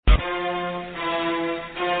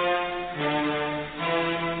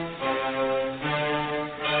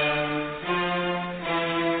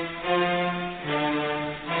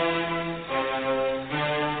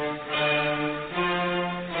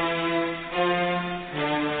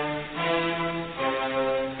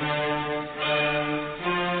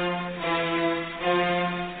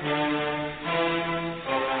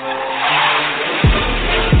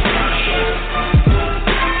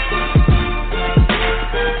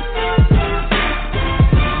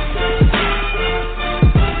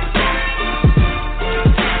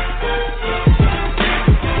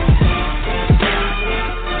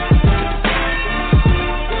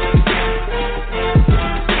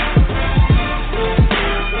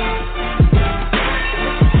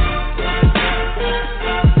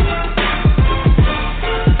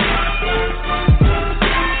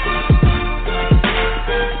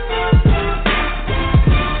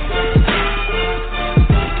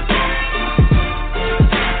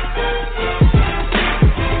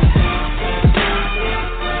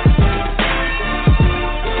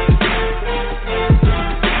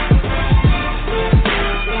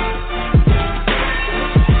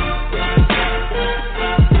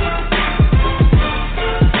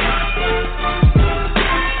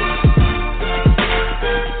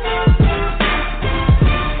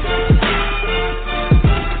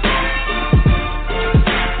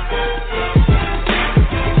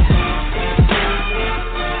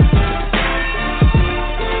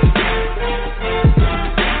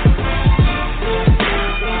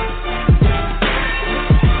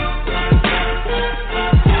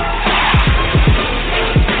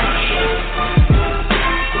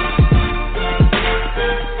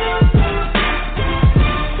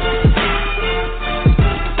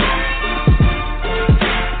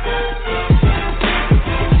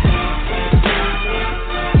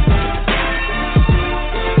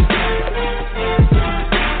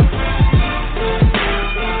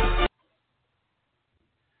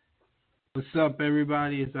What's up,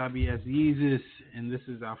 everybody? It's IBS Yeezus, and this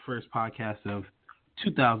is our first podcast of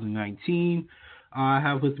 2019. I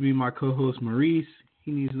have with me my co-host, Maurice. He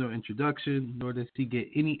needs no introduction, nor does he get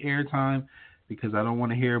any airtime, because I don't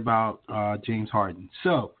want to hear about James Harden.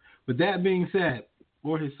 So, with that being said,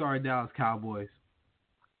 or his sorry Dallas Cowboys,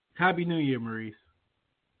 Happy New Year, Maurice.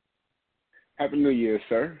 Happy New Year,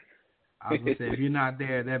 sir. I was going to say, if you're not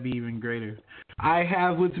there, that'd be even greater. I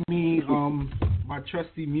have with me my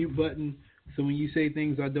trusty mute button, so when you say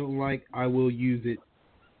things I don't like, I will use it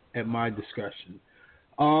at my discretion.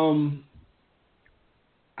 I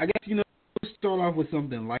guess, we'll start off with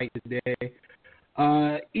something light today.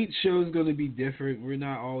 Each show is going to be different. We're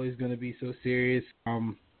not always going to be so serious.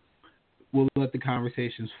 We'll let the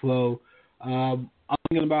conversations flow. I'm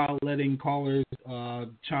thinking about letting callers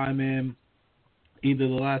chime in either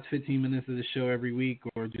the last 15 minutes of the show every week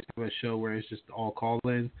or just have a show where it's just all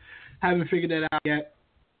call-ins. Haven't figured that out yet.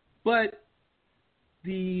 But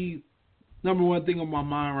the number one thing on my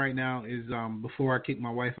mind right now is before I kick my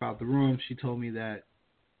wife out the room, she told me that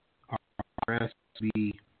our IRS will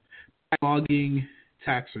be backlogging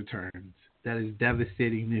tax returns. That is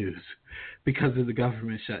devastating news because of the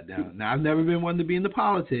government shutdown. Now, I've never been one to be into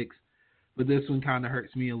politics, but this one kind of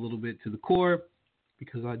hurts me a little bit to the core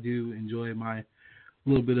because I do enjoy my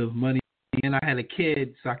little bit of money. And I had a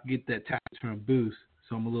kid so I could get that tax return boost,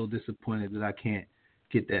 so I'm a little disappointed that I can't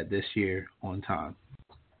get that this year on time.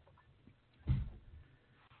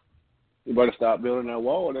 You better stop building that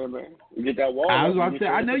wall there, man. You get that wall. I was about to say,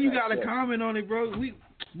 I know you got a comment on it, bro.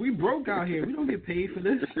 We broke out here. We don't get paid for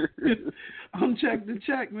this. I'm check to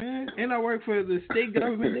check, man. And I work for the state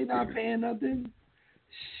government. They not paying nothing.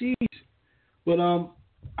 Sheesh. But I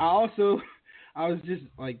was just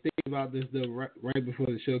like thinking about this though right before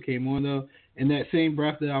the show came on though. In that same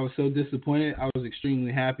breath that I was so disappointed, I was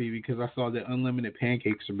extremely happy because I saw that unlimited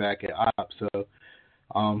pancakes are back at IHOP. So,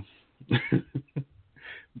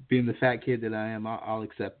 being the fat kid that I am, I'll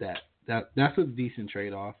accept that. That's a decent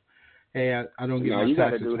trade off. Hey, I don't get. No, you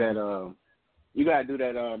got to do that. You got to do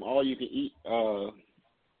that. All you can eat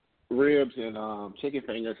ribs and chicken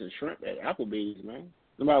fingers and shrimp at Applebee's, man.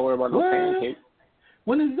 Nobody worry about no pancakes.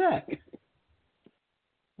 When is that?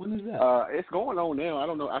 When is that? It's going on now. I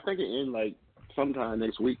don't know. I think it ends like sometime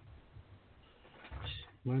next week.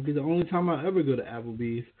 Might be the only time I ever go to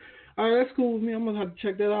Applebee's. All right, that's cool with me. I'm going to have to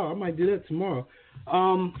check that out. I might do that tomorrow.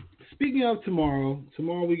 Speaking of tomorrow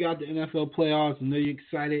we got the NFL playoffs. I know you're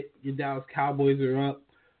excited. Your Dallas Cowboys are up.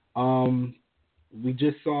 We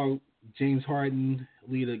just saw James Harden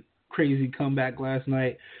lead a crazy comeback last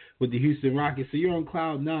night with the Houston Rockets. So you're on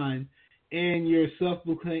cloud nine, and you're a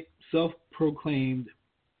self-proclaimed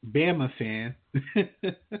Bama fan.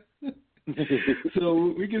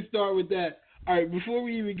 So we can start with that. All right, before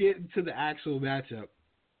we even get into the actual matchup,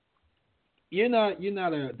 you're not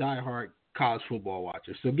a diehard college football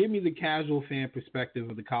watcher. So give me the casual fan perspective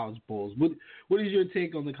of the college bowls. What is your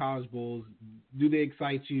take on the college bowls? Do they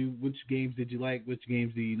excite you? Which games did you like? Which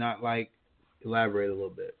games do you not like? Elaborate a little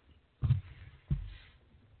bit.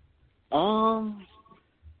 I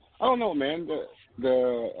don't know, man.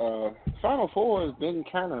 The Final Four has been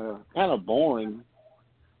kind of boring.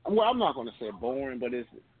 Well, I'm not going to say boring, but it's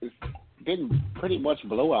been pretty much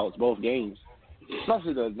blowouts both games.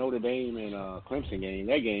 Especially the Notre Dame and Clemson game.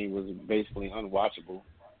 That game was basically unwatchable.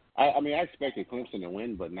 I mean, I expected Clemson to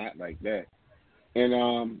win, but not like that.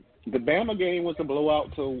 And the Bama game was a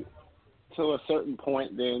blowout to a certain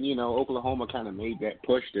point. Then Oklahoma kind of made that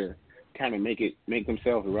push to kind of make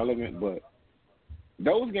themselves relevant. But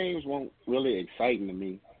those games weren't really exciting to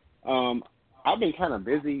me. I've been kind of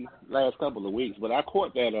busy last couple of weeks, but I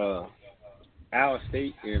caught that Iowa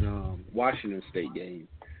State and Washington State game.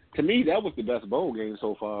 To me, that was the best bowl game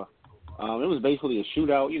so far. It was basically a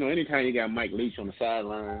shootout. Anytime you got Mike Leach on the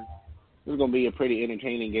sideline, it's going to be a pretty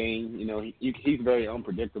entertaining game. He's very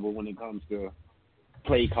unpredictable when it comes to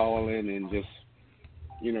play calling and just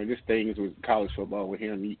things with college football with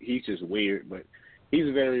him. He's just weird, but he's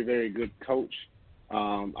a very, very good coach.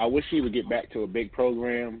 I wish he would get back to a big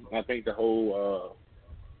program. I think the whole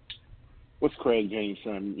what's Craig James'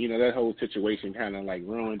 son? That whole situation kind of like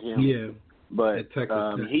ruined him. Yeah. But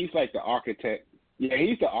he's like the architect. Yeah,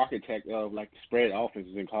 he's the architect of like the spread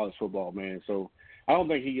offenses in college football, man. So I don't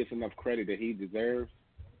think he gets enough credit that he deserves.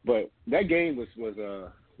 But that game was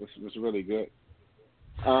really good.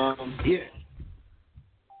 Yeah.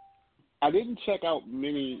 I didn't check out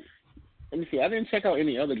many. Let me see. I didn't check out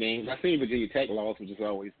any other games. I seen Virginia Tech lost, which is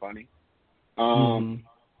always funny.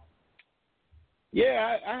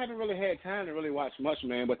 Yeah, I haven't really had time to really watch much,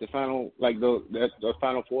 man. But the final, the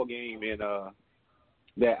Final Four game and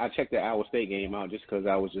that I checked the Iowa State game out just because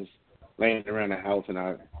I was just laying around the house and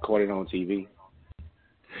I caught it on TV.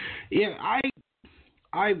 Yeah,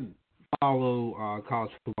 I follow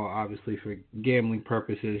college football obviously for gambling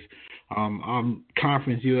purposes. I'm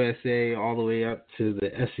Conference USA all the way up to the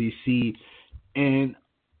SEC, and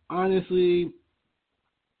honestly,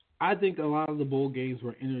 I think a lot of the bowl games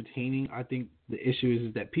were entertaining. I think the issue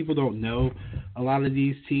is that people don't know a lot of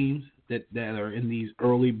these teams that are in these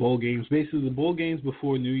early bowl games. Basically, the bowl games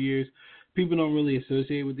before New Year's, people don't really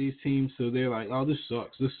associate with these teams, so they're like, oh, this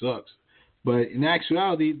sucks. But in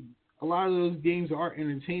actuality, a lot of those games are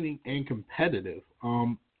entertaining and competitive.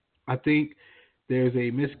 I think there's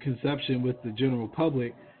a misconception with the general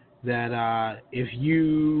public that if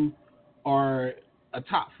you are a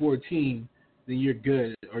top 4 team, then you're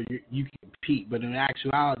good or you can compete. But in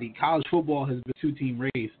actuality, college football has been a 2-team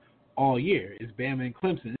race all year. It's Bama and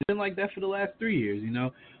Clemson. It's been like that for the last 3 years, you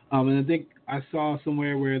know. And I think I saw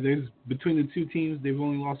somewhere where there's between the 2 teams, they've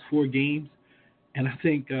only lost 4 games. And I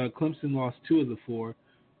think Clemson lost 2 of the 4.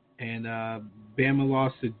 And Bama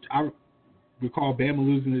lost to, I recall Bama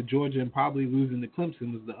losing to Georgia and probably losing to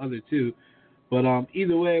Clemson was the other 2. But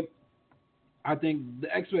either way, I think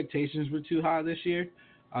the expectations were too high this year.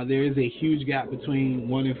 There is a huge gap between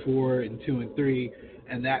 1-4 and 2-3,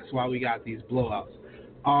 and that's why we got these blowouts.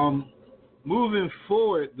 Moving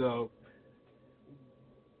forward, though,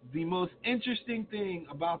 the most interesting thing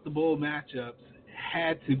about the bowl matchups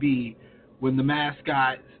had to be when the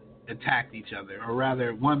mascots attacked each other, or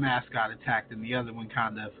rather, one mascot attacked and the other one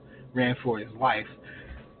kind of ran for his life.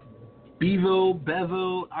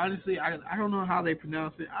 Bevo, honestly, I don't know how they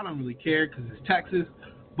pronounce it. I don't really care because it's Texas,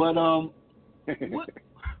 but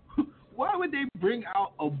why would they bring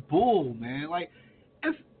out a bull, man? Like,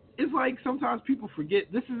 it's like sometimes people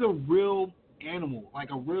forget this is a real animal, like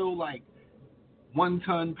a real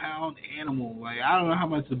 1-ton-pound animal. Like, I don't know how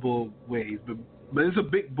much the bull weighs, but it's a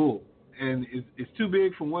big bull, and it's too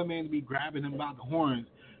big for one man to be grabbing him by the horns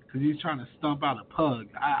because he's trying to stump out a pug.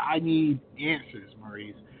 I need answers,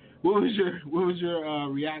 Maurice. What was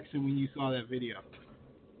your reaction when you saw that video?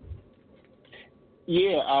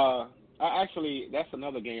 Yeah, that's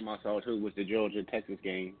another game I saw too, was the Georgia-Texas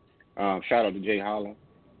game. Shout out to Jay Holler.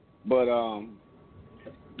 But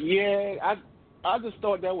yeah, I just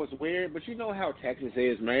thought that was weird. But you know how Texas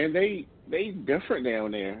is, man. They different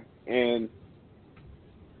down there, and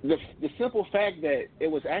the simple fact that it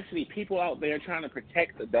was actually people out there trying to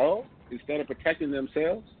protect the dog instead of protecting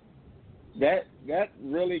themselves, that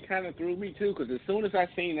really kind of threw me too. Because as soon as I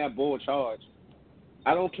seen that bull charge,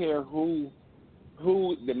 I don't care who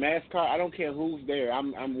the mascot, I don't care who's there.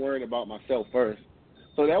 I'm worried about myself first.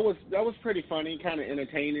 So that was pretty funny, kind of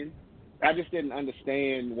entertaining. I just didn't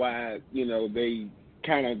understand why, they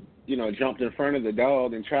kind of, jumped in front of the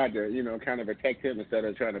dog and tried to, kind of protect him instead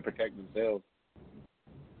of trying to protect themselves.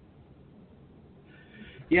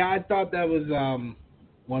 Yeah, I thought that was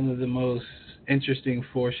one of the most interesting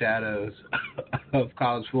foreshadows of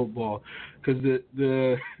college football, because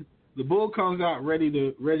the bull comes out ready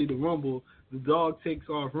to rumble. The dog takes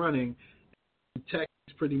off running. And Texas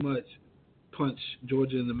pretty much punched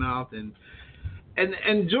Georgia in the mouth, and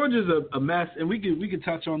Georgia's a mess. And we could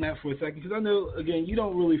touch on that for a second, because I know, again, you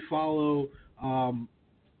don't really follow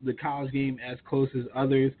the college game as close as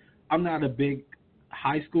others. I'm not a big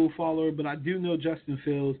high school follower, but I do know Justin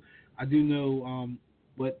Fields. I do know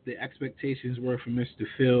what the expectations were for Mr.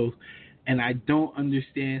 Fields, and I don't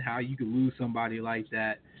understand how you could lose somebody like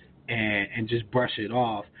that and just brush it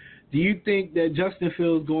off. Do you think that Justin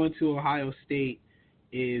Fields going to Ohio State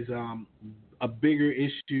is a bigger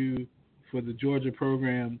issue for the Georgia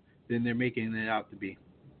program than they're making it out to be?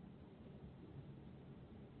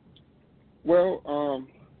 Well,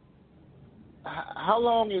 how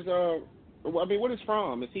long is what is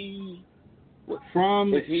Fromm? Is he?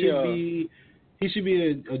 Fromm he should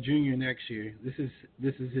be a junior next year. This is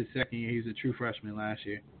his second year. He was a true freshman last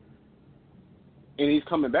year. And he's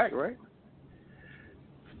coming back, right?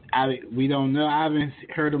 We don't know. I haven't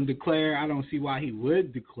heard him declare. I don't see why he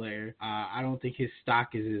would declare. I don't think his stock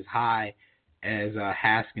is as high as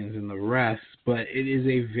Haskins and the rest, but it is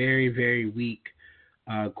a very, very weak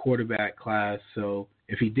quarterback class. So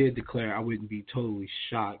if he did declare, I wouldn't be totally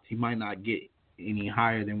shocked. He might not get any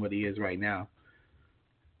higher than what he is right now.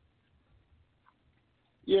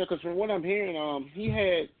 Yeah, because from what I'm hearing,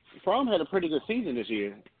 Fromm had a pretty good season this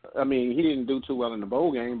year. I mean, he didn't do too well in the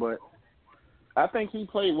bowl game, but I think he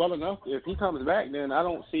played well enough. If he comes back, then I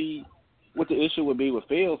don't see what the issue would be with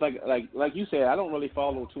Fields. Like you said, I don't really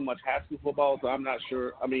follow too much high school football, so I'm not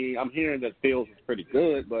sure. I mean, I'm hearing that Fields is pretty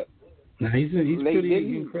good, but no, he's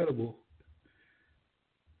pretty incredible.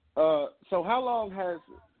 So how long has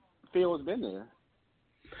Fields been there?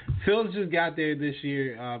 Fields just got there this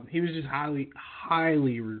year. He was just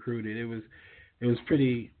highly recruited. It was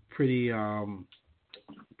pretty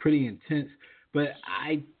intense. But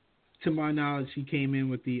to my knowledge, he came in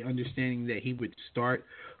with the understanding that he would start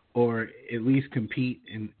or at least compete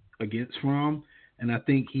against Fromm, and I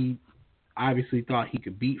think he obviously thought he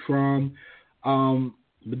could beat Fromm.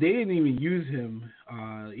 But they didn't even use him.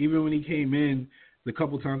 Even when he came in, the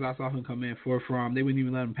couple times I saw him come in for Fromm, they wouldn't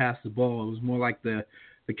even let him pass the ball. It was more like the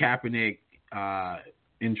Kaepernick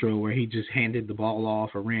intro where he just handed the ball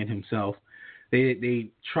off or ran himself. They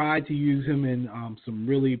tried to use him in some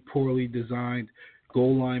really poorly designed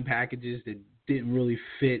goal line packages that didn't really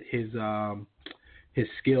fit his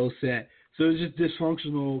skill set. So it was just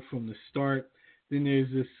dysfunctional from the start. Then there's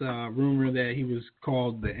this rumor that he was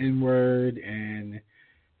called the N-word and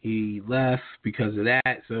he left because of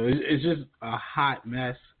that. So it's just a hot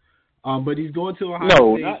mess. But he's going to Ohio State.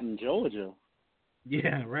 No, not in Georgia.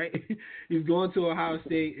 Yeah, right. He's going to Ohio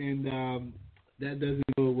State, and that doesn't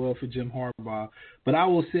go well for Jim Harbaugh. But I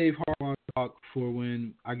will save Harbaugh talk for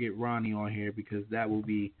when I get Ronnie on here because that will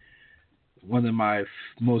be one of my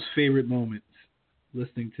most favorite moments,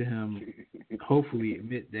 listening to him hopefully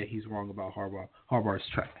admit that he's wrong about Harbaugh. Harbaugh's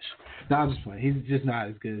trash. No, I'm just playing. He's just not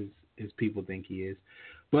as good as people think he is.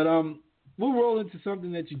 But we'll roll into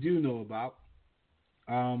something that you do know about.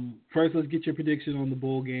 First, let's get your prediction on the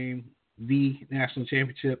bowl game, the national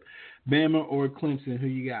championship. Bama or Clemson, who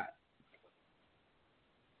you got?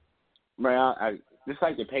 Man, I just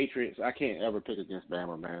like the Patriots, I can't ever pick against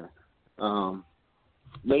Bama, man.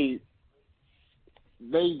 They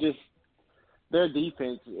just their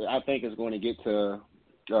defense, I think, is going to get to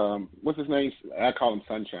what's his name? I call him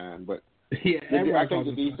Sunshine, but yeah, I think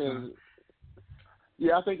the defense. Sunshine.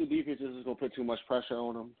 Yeah, I think the defense is just going to put too much pressure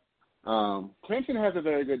on them. Clemson has a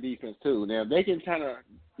very good defense too. Now, if they can kind of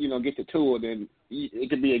get to Tua, then it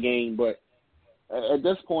could be a game. But at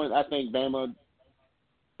this point, I think Bama.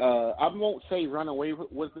 I won't say run away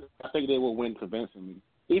with it. I think they will win convincingly.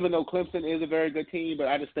 Even though Clemson is a very good team, but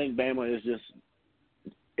I just think Bama is just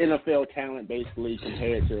NFL talent basically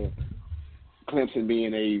compared to Clemson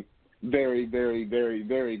being a very, very, very,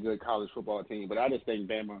 very good college football team. But I just think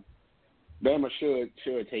Bama should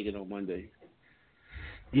take it on Monday.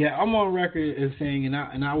 Yeah, I'm on record as saying,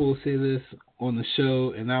 and I will say this on the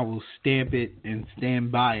show, and I will stamp it and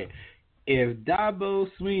stand by it. If Dabo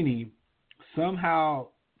Swinney somehow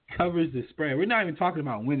covers the spread, we're not even talking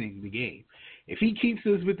about winning the game. If he keeps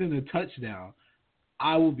us within a touchdown,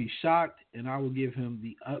 I will be shocked, and I will give him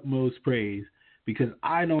the utmost praise because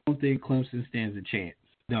I don't think Clemson stands a chance.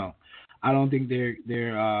 No, I don't think they're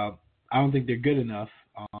good enough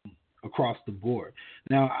across the board.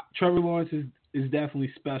 Now, Trevor Lawrence is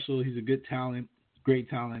definitely special. He's a good talent, great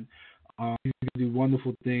talent. He's going to do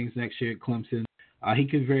wonderful things next year at Clemson. He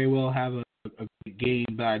could very well have a good game,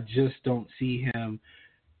 but I just don't see him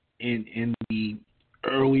in the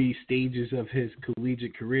early stages of his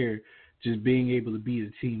collegiate career just being able to beat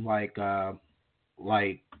a team like Bama.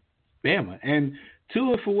 And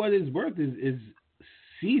Tua, for what it's worth, is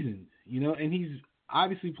seasoned, and he's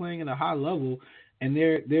obviously playing at a high level, and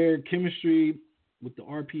their chemistry with the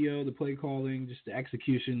RPO, the play calling, just the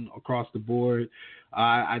execution across the board.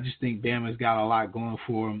 I just think Bama's got a lot going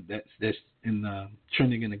for him that's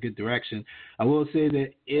trending in a good direction. I will say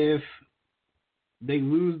that if they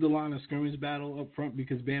lose the line of scrimmage battle up front,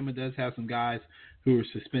 because Bama does have some guys who are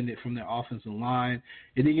suspended from their offensive line,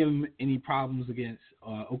 it didn't give them any problems against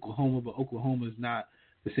Oklahoma, but Oklahoma is not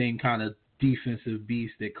the same kind of defensive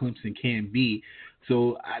beast that Clemson can be.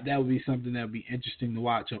 So that would be something that would be interesting to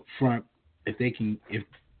watch up front. If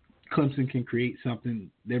Clemson can create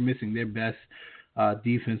something, they're missing their best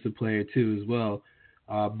defensive player too as well.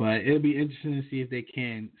 But it'll be interesting to see if they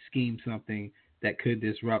can scheme something that could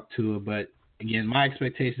disrupt Tua. But again, my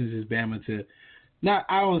expectations is Bama to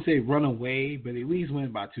I don't want to say run away, but at least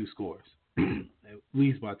win by 2 scores. At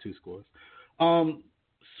least by 2 scores.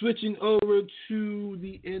 Switching over to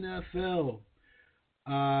the NFL.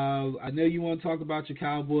 I know you want to talk about your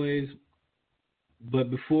Cowboys.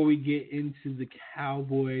 But before we get into the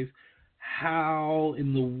Cowboys, how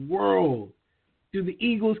in the world do the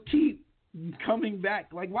Eagles keep coming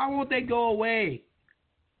back? Like, why won't they go away?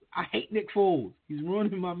 I hate Nick Foles. He's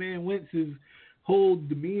ruining my man Wentz's whole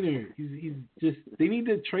demeanor. He's just, they need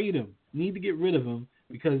to trade him. Need to get rid of him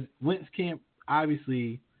because Wentz can't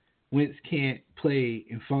play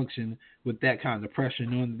and function with that kind of pressure,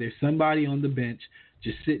 knowing that there's somebody on the bench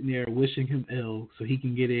just sitting there wishing him ill so he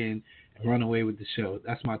can get in and run away with the show.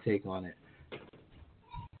 That's my take on it.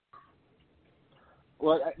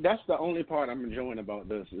 Well, that's the only part I'm enjoying about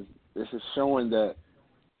this is showing that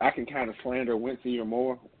I can kind of slander Wentz even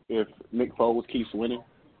more if Nick Foles keeps winning.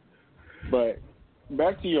 But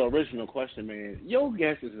back to your original question, man, your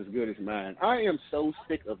guess is as good as mine. I am so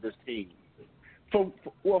sick of this team.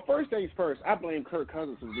 Well, first things first, I blame Kirk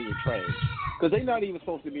Cousins for being trash because they're not even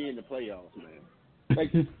supposed to be in the playoffs, man.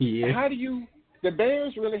 Like, yeah. How do you – the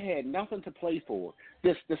Bears really had nothing to play for.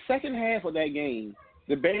 The second half of that game,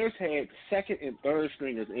 the Bears had second and third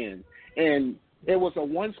stringers in, and it was a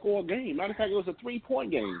one-score game. Matter of fact, it was a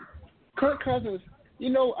 3-point game. Kirk Cousins,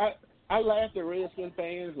 I laughed at Redskins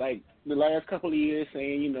fans like the last couple of years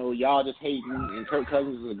saying, y'all just hating and Kirk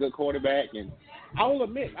Cousins is a good quarterback. And I will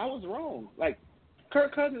admit, I was wrong. Like,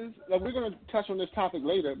 Kirk Cousins, like we're going to touch on this topic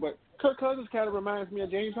later, but Kirk Cousins kind of reminds me of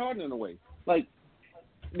James Harden in a way. Like,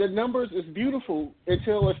 the numbers is beautiful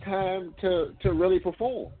until it's time to really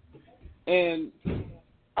perform. And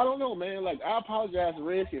I don't know, man. Like, I apologize to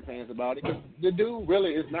Redskins fans about it because the dude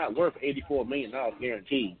really is not worth $84 million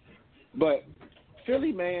guaranteed. But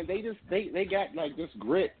Philly, man, they got like this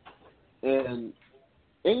grit, and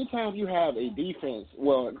anytime you have a defense,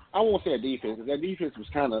 well, I won't say a defense, because that defense was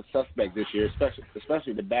kind of suspect this year,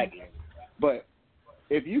 especially the back end. But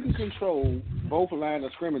if you can control both line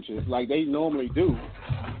of scrimmages like they normally do,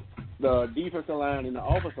 the defensive line and the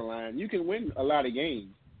offensive line, you can win a lot of games.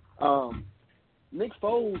 Nick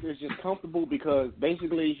Foles is just comfortable because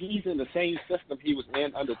basically he's in the same system he was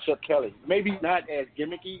in under Chip Kelly. Maybe not as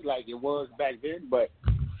gimmicky like it was back then, but,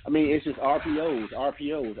 I mean, it's just RPOs,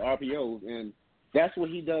 and that's what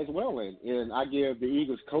he does well in. And I give the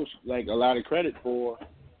Eagles coach, like, a lot of credit for,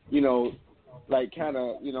 adhering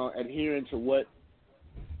to what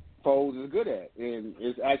Foles is good at, and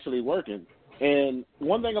it's actually working. And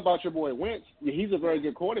one thing about your boy Wentz, he's a very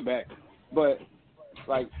good quarterback, but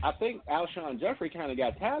like, I think Alshon Jeffrey kind of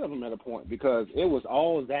got tired of him at a point because it was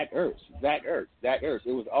all Zach Ertz. It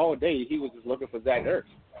was all day he was just looking for Zach Ertz.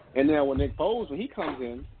 And then when Nick Foles, when he comes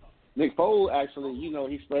in, Nick Foles actually,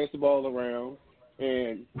 he spreads the ball around.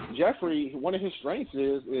 And Jeffrey, one of his strengths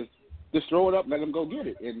is just throw it up, let him go get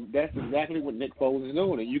it. And that's exactly what Nick Foles is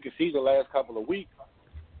doing. And you can see the last couple of weeks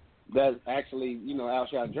that actually,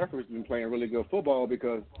 Alshon Jeffrey's been playing really good football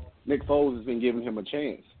because Nick Foles has been giving him a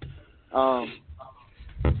chance.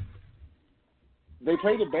 They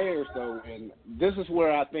play the Bears, though, and this is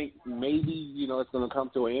where I think maybe, it's going to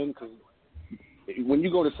come to an end because when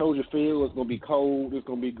you go to Soldier Field, it's going to be cold, it's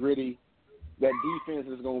going to be gritty. That defense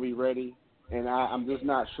is going to be ready, and I'm just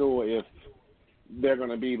not sure if they're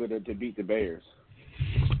going to be able to beat the Bears.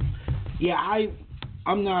 Yeah,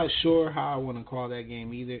 I'm not sure how I want to call that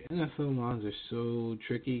game either. NFL lines are so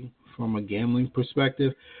tricky from a gambling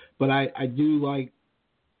perspective, but I do like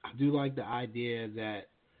the idea that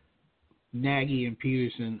Nagy and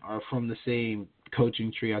Peterson are from the same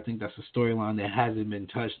coaching tree. I think that's a storyline that hasn't been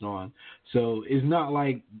touched on. So it's not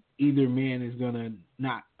like either man is going to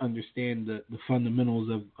not understand the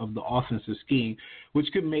fundamentals of the offensive scheme, which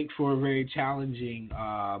could make for a very challenging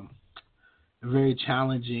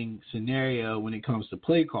scenario when it comes to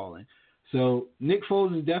play calling. So Nick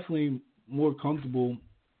Foles is definitely more comfortable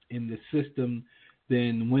in the system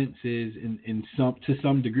than Wentz is to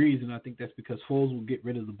some degrees, and I think that's because Foles will get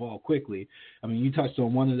rid of the ball quickly. I mean, you touched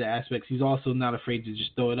on one of the aspects. He's also not afraid to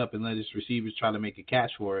just throw it up and let his receivers try to make a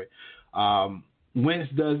catch for it. Wentz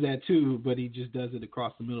does that too, but he just does it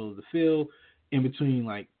across the middle of the field in between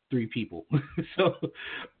like three people. So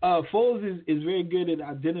Foles is very good at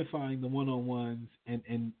identifying the one-on-ones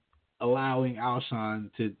and allowing Alshon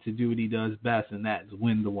to do what he does best, and that's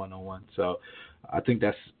win the one-on-one. So I think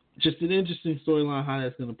that's just an interesting storyline how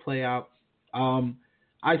that's going to play out.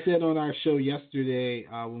 I said on our show yesterday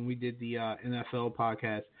when we did the NFL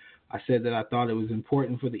podcast, I said that I thought it was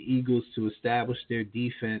important for the Eagles to establish their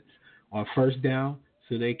defense on first down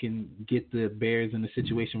so they can get the Bears in a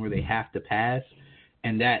situation where they have to pass.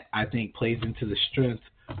 And that, I think, plays into the strength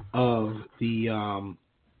of the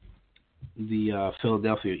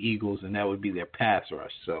Philadelphia Eagles, and that would be their pass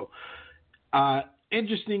rush. So,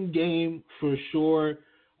 interesting game for sure.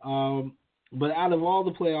 But out of all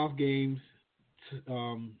the playoff games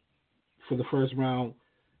for the first round,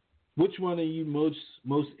 which one are you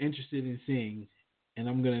most interested in seeing? And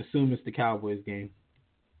I'm going to assume it's the Cowboys game.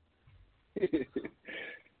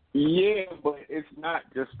 Yeah, but it's not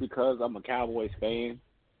just because I'm a Cowboys fan.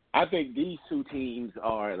 I think these two teams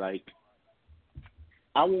are like,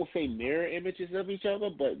 I won't say mirror images of each other,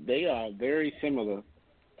 but they are very similar.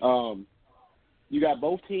 You got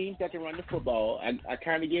both teams that can run the football. I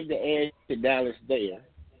kind of give the edge to Dallas there.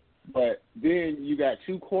 But then you got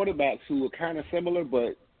two quarterbacks who are kind of similar,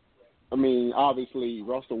 but, I mean, obviously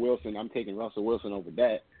Russell Wilson, I'm taking Russell Wilson over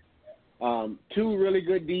that. Two really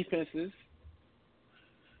good defenses.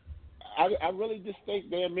 I really just think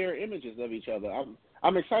they're mirror images of each other.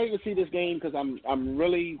 I'm excited to see this game because I'm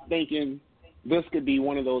really thinking this could be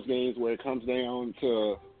one of those games where it comes down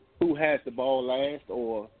to who has the ball last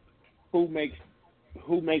or who makes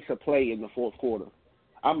a play in the fourth quarter.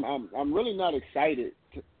 I'm really not excited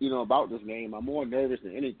about this game. I'm more nervous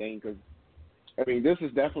than anything because this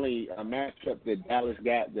is definitely a matchup that Dallas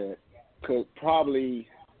got that could probably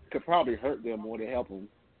hurt them more than help them.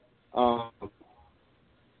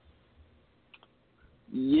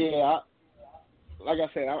 Like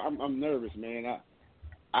I said, I'm nervous, man.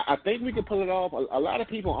 I think we can pull it off. A lot of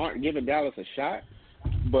people aren't giving Dallas a shot,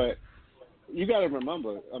 but you got to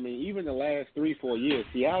remember, even the last 3-4 years,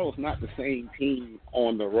 Seattle's not the same team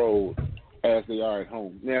on the road as they are at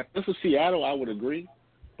home. Now, if this was Seattle, I would agree,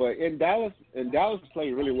 but in Dallas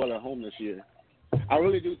played really well at home this year. I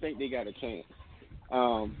really do think they got a chance.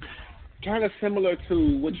 Kind of similar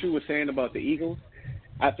to what you were saying about the Eagles,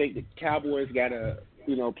 I think the Cowboys got to,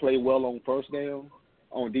 play well on first down,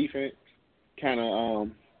 on defense, kind of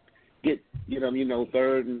get them,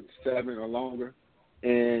 3rd and 7 or longer.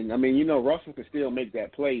 And, Russell can still make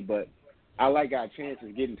that play, but I like our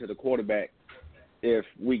chances getting to the quarterback if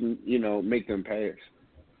we can, make them pass.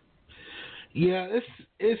 Yeah,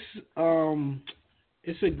 it's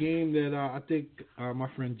a game that I think my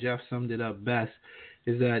friend Jeff summed it up best,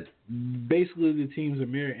 is that basically the teams are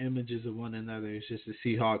mirror images of one another. It's just the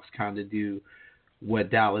Seahawks kind of do what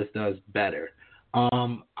Dallas does better.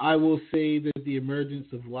 I will say that the emergence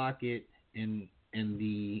of Lockett and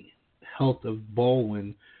the health of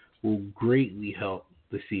Baldwin will greatly help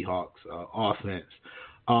the Seahawks offense.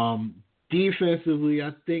 Defensively,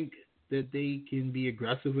 I think that they can be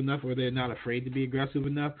aggressive enough, or they're not afraid to be aggressive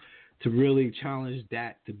enough to really challenge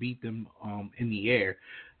Dak to beat them in the air.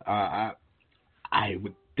 I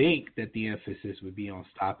would think that the emphasis would be on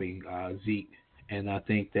stopping Zeke, and I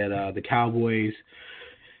think that the Cowboys'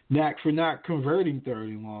 knack for not converting 3rd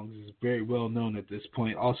and longs is very well known at this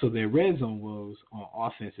point. Also, their red zone woes on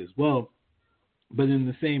offense as well. But in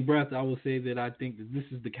the same breath, I will say that I think that this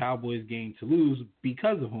is the Cowboys' game to lose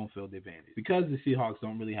because of home field advantage, because the Seahawks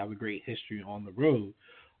don't really have a great history on the road.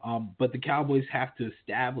 But the Cowboys have to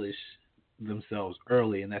establish themselves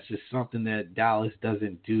early, and that's just something that Dallas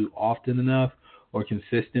doesn't do often enough or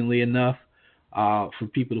consistently enough for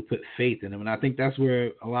people to put faith in them. And I think that's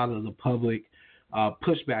where a lot of the public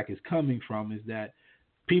pushback is coming from, is that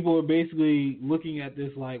people are basically looking at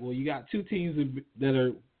this like, well, you got two teams that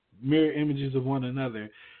are mirror images of one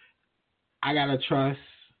another. I got to trust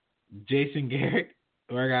Jason Garrett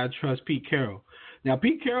or I got to trust Pete Carroll. Now,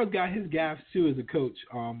 Pete Carroll's got his gaffes too as a coach,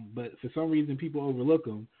 but for some reason people overlook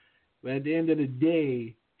him. But at the end of the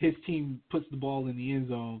day, his team puts the ball in the end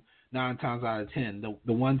zone 9 times out of 10,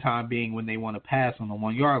 the one time being when they want to pass on the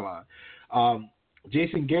 1-yard line.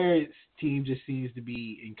 Jason Garrett's team just seems to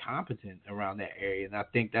be incompetent around that area, and I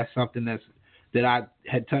think that's something that I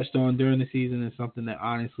had touched on during the season, and something that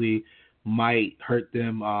honestly might hurt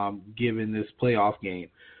them given this playoff game.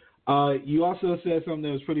 You also said something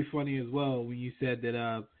that was pretty funny as well when you said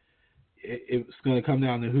that it's going to come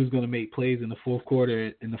down to who's going to make plays in the fourth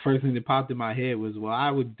quarter, and the first thing that popped in my head was, well,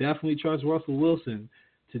 I would definitely trust Russell Wilson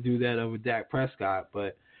to do that over Dak Prescott,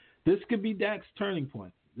 but this could be Dak's turning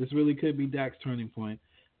point. This really could be Dak's turning point,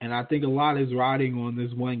 and I think a lot is riding on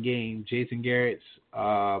this one game. Jason Garrett's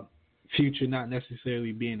future not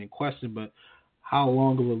necessarily being in question, but how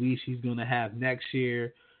long of a leash he's going to have next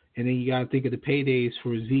year. And then you got to think of the paydays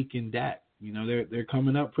for Zeke and Dak. You know, they're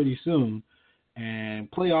coming up pretty soon, and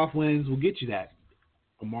playoff wins will get you that.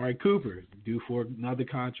 Amari Cooper, due for another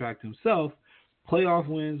contract himself, playoff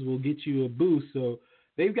wins will get you a boost. So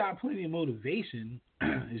they've got plenty of motivation.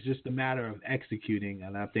 It's just a matter of executing,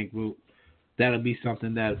 and I think that'll be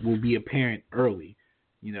something that will be apparent early.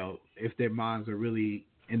 You know, if their minds are really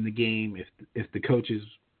in the game, if the coaches'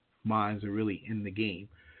 minds are really in the game.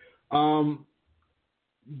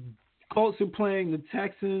 Colts are playing the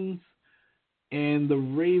Texans, and the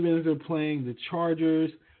Ravens are playing the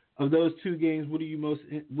Chargers. Of those two games,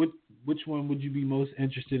 which one would you be most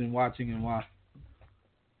interested in watching, and why?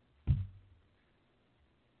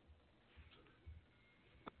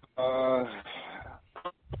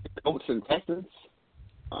 Colts and Texans.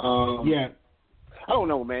 Yeah. I don't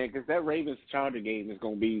know, man, because that Ravens-Charger game is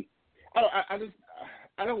going to be.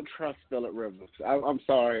 I don't trust Phillip Rivers. I'm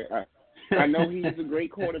sorry. I know he's a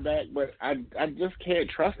great quarterback, but I just can't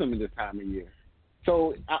trust him at this time of year.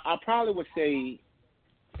 So I probably would say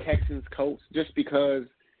Texans Colts, just because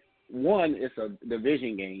one, it's a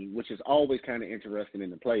division game, which is always kind of interesting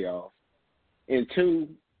in the playoffs, and two,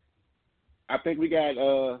 I think we got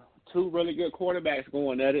two really good quarterbacks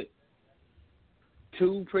going at it.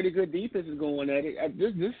 two pretty good defenses going at it.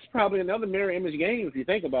 This is probably another mirror image game if you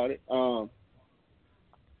think about it.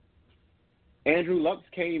 Andrew Luck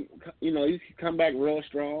came, he's come back real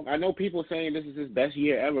strong. I know people saying this is his best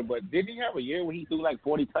year ever, but didn't he have a year where he threw like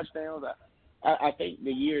 40 touchdowns? I think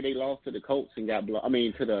the year they lost to the Colts and to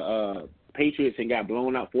the Patriots and got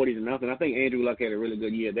blown out 40-0. I think Andrew Luck had a really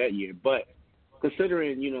good year that year. But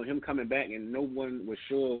considering, him coming back and no one was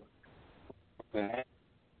sure. I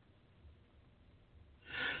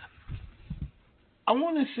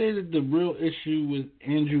want to say that the real issue with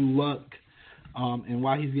Andrew Luck and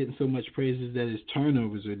why he's getting so much praise is that his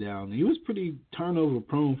turnovers are down. He was pretty turnover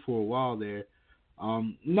prone for a while there.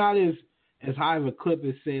 Not as high of a clip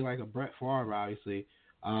as, say, like a Brett Favre, obviously.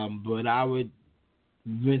 But I would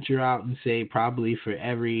venture out and say probably for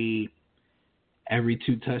every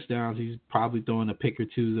 2 touchdowns, he's probably throwing a pick or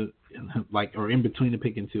two, or in between a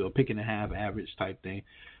pick and two, a pick and a half average type thing.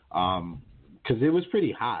 Because it was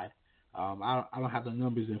pretty high. I don't have the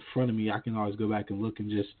numbers in front of me. I can always go back and look and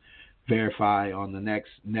just verify on the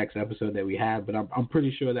next episode that we have. But I'm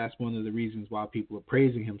pretty sure that's one of the reasons why people are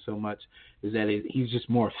praising him so much is that he's just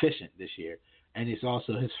more efficient this year. And it's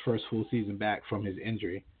also his first full season back from his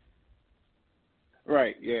injury.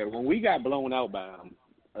 Right, yeah. When we got blown out by him,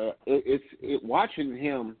 watching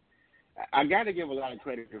him, I got to give a lot of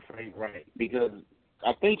credit to Frank Wright because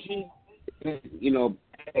I think as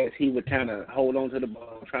he would kind of hold on to the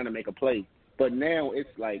ball trying to make a play. But now it's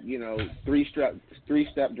like,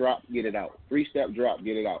 3-step drop, get it out. 3-step drop,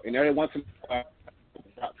 get it out. And every once in a while,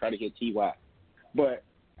 try to hit T.Y. But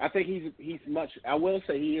I think I will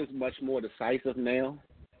say he is much more decisive now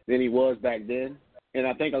than he was back then. And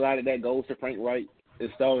I think a lot of that goes to Frank Wright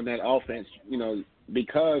installing that offense,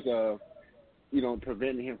 because of,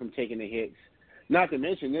 preventing him from taking the hits. Not to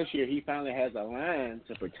mention this year he finally has a line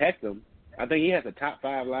to protect him. I think he has a top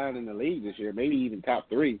 5 line in the league this year, maybe even top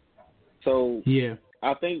 3. So yeah,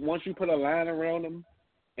 I think once you put a line around him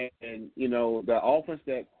and the offense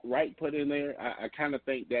that Wright put in there, I kind of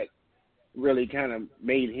think that really kind of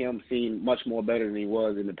made him seem much more better than he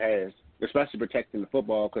was in the past, especially protecting the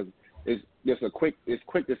football because it's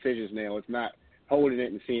quick decisions now. It's not holding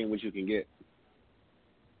it and seeing what you can get.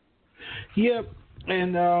 Yep,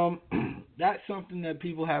 and that's something that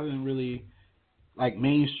people haven't really, like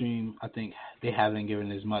mainstream, I think they haven't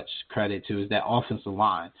given as much credit to is that offensive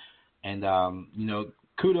line. And,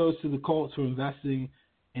 kudos to the Colts for investing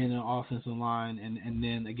in an offensive line. And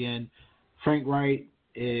then, again, Frank Wright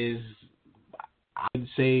is, I would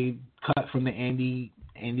say, cut from the Andy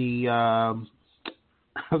I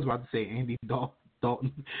was about to say Andy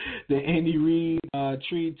Dalton, the Andy Reid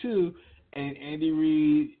tree, too. And Andy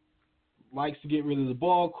Reid likes to get rid of the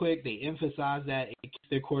ball quick. They emphasize that. It keeps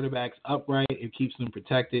their quarterbacks upright. It keeps them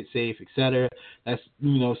protected, safe, etc. That's,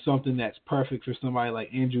 something that's perfect for somebody like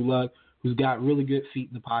Andrew Luck, who's got really good feet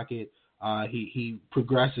in the pocket. He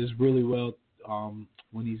progresses really well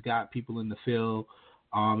when he's got people in the field,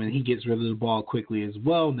 and he gets rid of the ball quickly as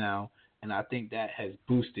well now. And I think that has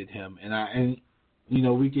boosted him. And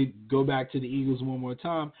we could go back to the Eagles one more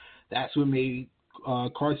time. That's what made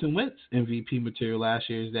Carson Wentz MVP material last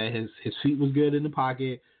year is that his feet was good in the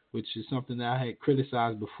pocket, which is something that I had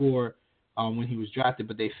criticized before when he was drafted,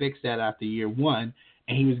 but they fixed that after year 1,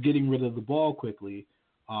 and he was getting rid of the ball quickly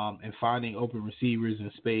and finding open receivers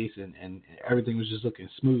in space, and everything was just looking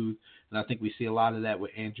smooth, and I think we see a lot of that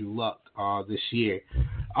with Andrew Luck this year.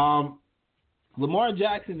 Lamar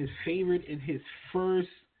Jackson is favored in his first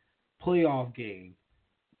playoff game.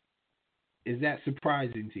 Is that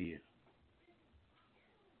surprising to you?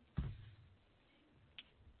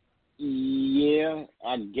 Yeah,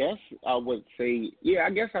 I guess I would say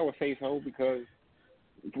so because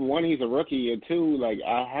for one, he's a rookie, and two, like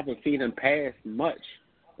I haven't seen him pass much.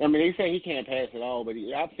 I mean, they say he can't pass at all, but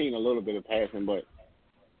I've seen a little bit of passing. But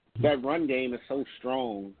that run game is so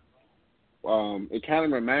strong. It kind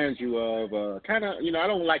of reminds you of I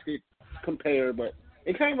don't like to compare, but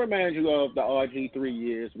it kind of reminds you of the RG3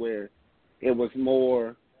 years where it was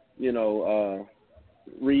more,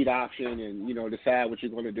 read option and decide what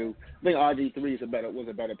you're going to do. I think RG3 was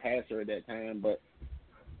a better passer at that time, but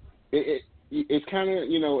it's kind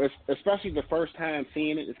of especially the first time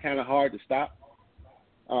seeing it, it's kind of hard to stop.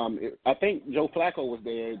 I think Joe Flacco was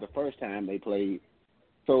there the first time they played,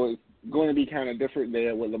 so it's going to be kind of different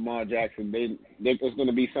there with Lamar Jackson. There's going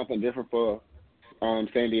to be something different for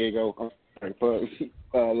San Diego, for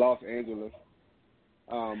Los Angeles.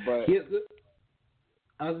 But yeah,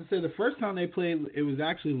 I was gonna say the first time they played, it was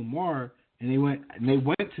actually Lamar, and they went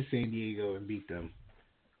to San Diego and beat them,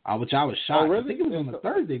 which I was shocked. Oh, really? I think it was on a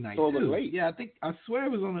Thursday night so too. It was late. Yeah, I think I swear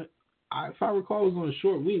it was if I recall, it was on a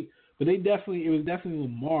short week. but it was definitely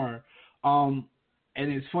Lamar. And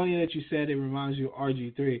it's funny that you said it reminds you of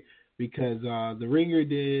RG3 because the Ringer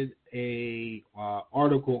did a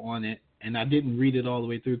article on it, and I didn't read it all the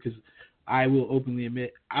way through because I will openly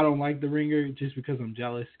admit I don't like the Ringer just because I'm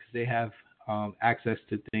jealous because they have access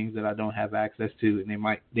to things that I don't have access to,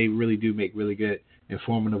 and they really do make really good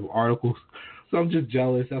informative articles. So I'm just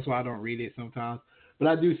jealous. That's why I don't read it sometimes. But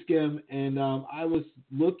I do skim, and I was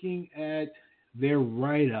looking at their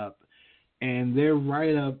write-up, and their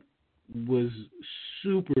write-up was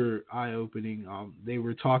super eye-opening. They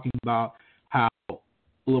were talking about how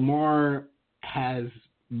Lamar has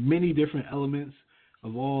many different elements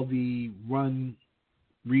of all the run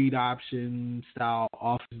read option style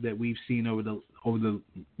offenses that we've seen over the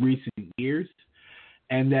recent years,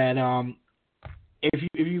 and that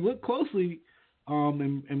if you look closely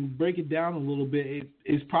and break it down a little bit,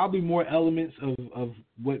 it's probably more elements of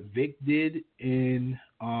what Vic did in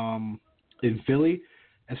Philly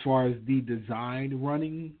as far as the designed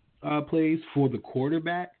running plays for the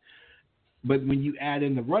quarterback. But when you add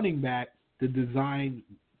in the running back, the design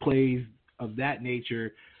plays of that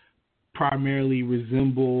nature primarily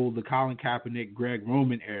resemble the Colin Kaepernick, Greg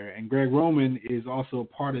Roman era. And Greg Roman is also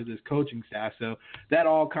part of this coaching staff. So that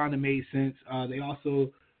all kind of made sense. They also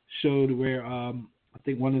showed where I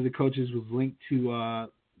think one of the coaches was linked to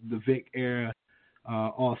the Vic era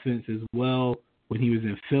offense as well when he was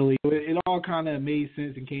in Philly. It all kind of made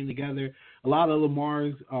sense and came together. A lot of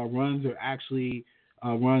Lamar's runs are actually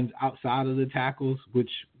runs outside of the tackles, which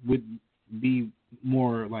would be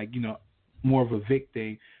more like, more of a Vic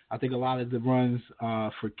thing. I think a lot of the runs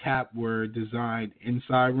for Cap were designed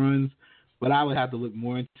inside runs, but I would have to look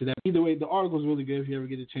more into that. Either way, the article is really good. If you ever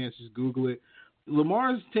get a chance, just Google it.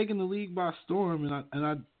 Lamar's taking the league by storm, and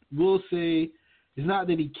I will say it's not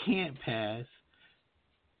that he can't pass.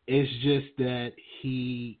 It's just that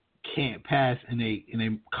he can't pass in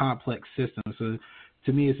a complex system. So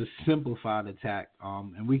to me, it's a simplified attack,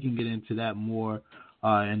 and we can get into that more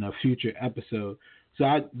in a future episode. So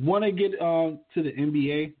I want to get to the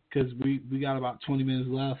NBA because we got about 20 minutes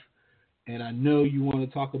left, and I know you want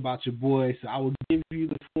to talk about your boy. So I will give you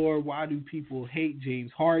the floor. Why do people hate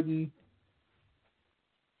James Harden?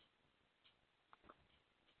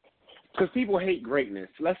 Because people hate greatness.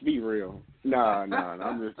 Let's be real. No,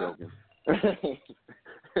 I'm just joking.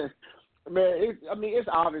 Man, it's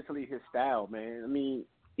obviously his style, man. I mean,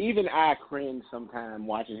 even I cringe sometimes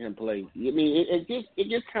watching him play. I mean, it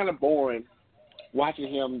gets kind of boring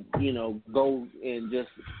watching him, go and just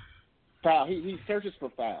foul. He searches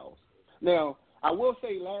for fouls. Now, I will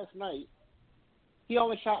say last night, he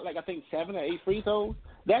only shot I think 7 or 8 free throws.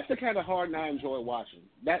 That's the kind of Harden I enjoy watching.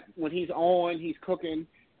 That when he's on, he's cooking,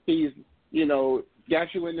 he's,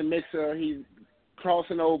 got you in the mixer, he's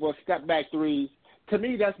crossing over, step back threes. To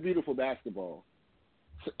me, that's beautiful basketball.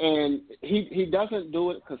 And he doesn't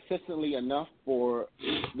do it consistently enough for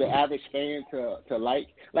the average fan to like.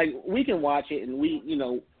 Like, we can watch it and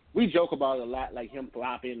we joke about it a lot, like him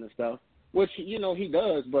flopping and stuff, which, he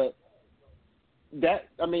does, but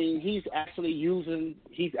he's actually using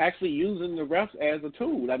the refs as a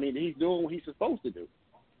tool. I mean, he's doing what he's supposed to do.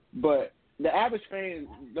 But the average fan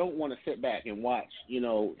don't want to sit back and watch,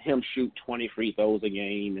 him shoot 20 free throws a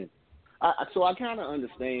game. And so I kind of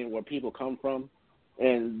understand where people come from,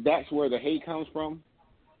 and that's where the hate comes from.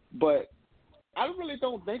 But I really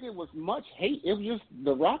don't think it was much hate. It was just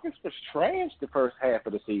the Rockets was trash the first half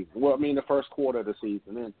of the season. Well, the first quarter of the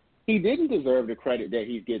season. And he didn't deserve the credit that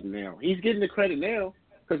he's getting now. He's getting the credit now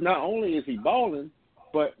because not only is he balling,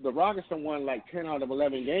 but the Rockets have won 10 out of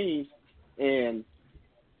 11 games, and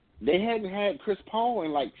they hadn't had Chris Paul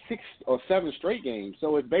in 6 or 7 straight games.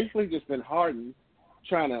 So it's basically just been Harden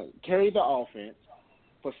trying to carry the offense,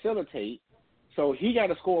 facilitate. So he got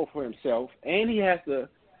to score for himself, and he has to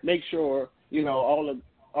make sure,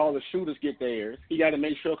 all the shooters get theirs. He got to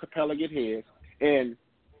make sure Capella get his. And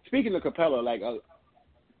speaking of Capella,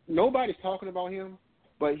 nobody's talking about him,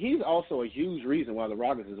 but he's also a huge reason why the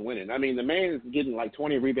Rockets is winning. I mean, the man is getting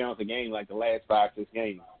 20 rebounds a game the last 5-6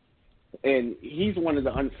 games. And he's one of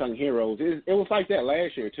the unsung heroes. It was like that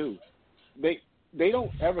last year, too. They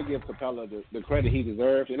don't ever give Capella the credit he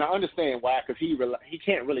deserves, and I understand why, because he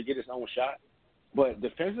can't really get his own shot. But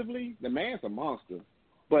defensively, the man's a monster.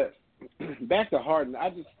 But back to Harden,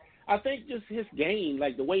 I think just his game,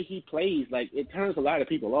 the way he plays, it turns a lot of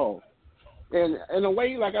people off. And in a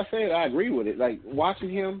way, like I said, I agree with it. Watching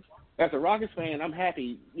him, as a Rockets fan, I'm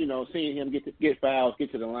happy, seeing him get fouls,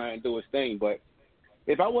 get to the line, do his thing. But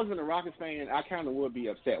if I wasn't a Rockets fan, I kind of would be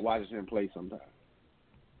upset watching him play sometimes.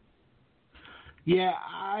 Yeah,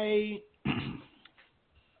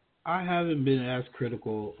 I haven't been as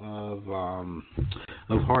critical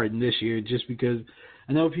of Harden this year just because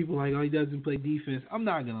I know people are like, oh, he doesn't play defense. I'm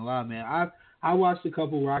not gonna lie, man. I watched a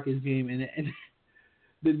couple Rockets game and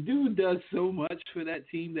the dude does so much for that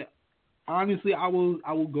team that honestly I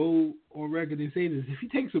will go on record and say this. If he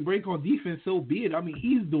takes a break on defense, so be it. I mean,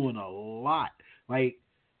 he's doing a lot. Like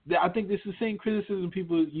I think this is the same criticism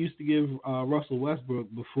people used to give Russell Westbrook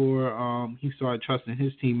before he started trusting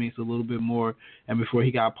his teammates a little bit more and before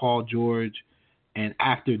he got Paul George and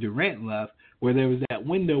after Durant left, where there was that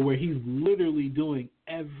window where he's literally doing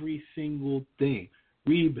every single thing.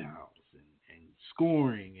 Rebounds and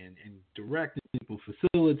scoring and directing people,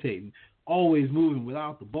 facilitating, always moving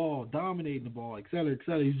without the ball, dominating the ball, et cetera, et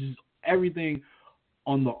cetera. He's just everything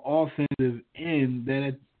on the offensive end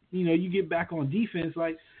that, you get back on defense,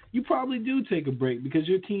 like, you probably do take a break because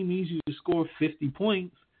your team needs you to score 50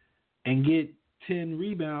 points and get 10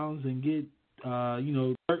 rebounds and get,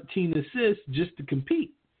 13 assists just to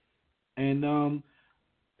compete. And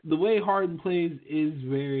the way Harden plays is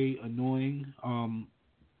very annoying,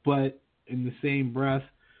 but in the same breath,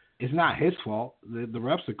 it's not his fault. The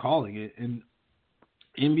refs are calling it, and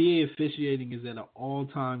NBA officiating is at an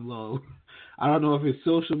all-time low. I don't know if it's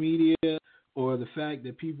social media or the fact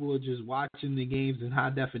that people are just watching the games in high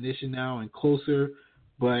definition now and closer,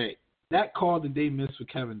 but that call that they missed for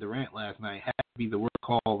Kevin Durant last night had to be the worst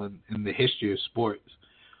call in the history of sports.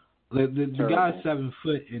 The guy's 7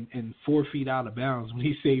 foot and 4 feet out of bounds when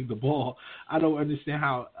he saved the ball. I don't understand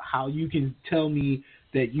how you can tell me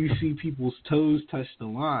that you see people's toes touch the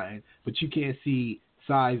line, but you can't see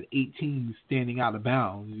size 18 standing out of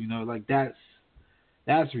bounds. Like that's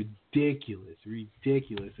ridiculous.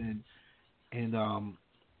 And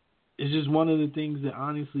it's just one of the things that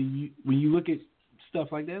honestly, when you look at stuff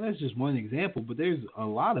like that, that's just one example. But there's a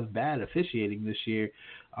lot of bad officiating this year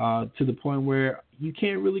to the point where you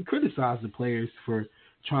can't really criticize the players for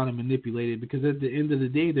trying to manipulate it because at the end of the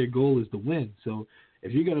day, their goal is to win. So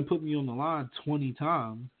if you're going to put me on the line 20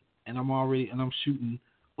 times and I'm shooting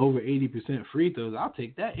over 80% free throws, I'll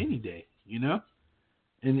take that any day,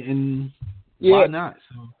 And why not?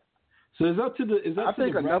 So it's up to the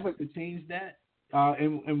refs to change that.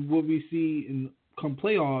 And what we see in come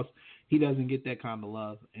playoffs, he doesn't get that kind of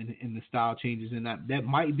love and the style changes, and that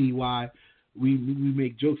might be why we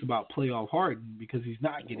make jokes about playoff Harden because he's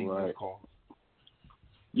not getting those calls.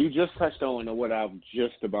 You just touched on what I'm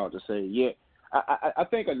just about to say. Yeah, I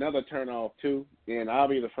think another turnoff too, and I'll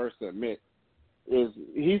be the first to admit, is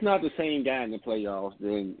he's not the same guy in the playoffs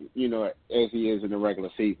than as he is in the regular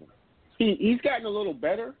season. He's gotten a little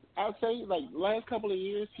better, I'd say. Like last couple of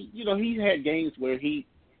years, he's had games where he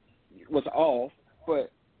was off.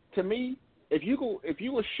 But to me, if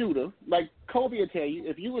you a shooter, like Kobe will tell you,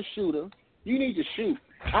 if you a shooter, you need to shoot.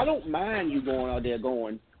 I don't mind you going out there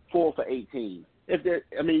going 4 for 18.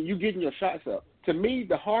 You getting your shots up. To me,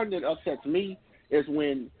 the Harden that upsets me is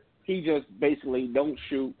when he just basically don't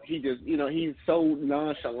shoot. He just, he's so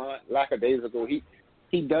nonchalant, lackadaisical.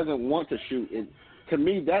 He doesn't want to shoot. And to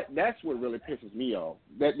me, that's what really pisses me off.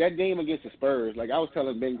 That game against the Spurs, like I was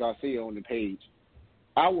telling Ben Garcia on the page,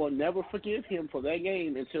 I will never forgive him for that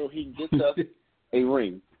game until he gets us a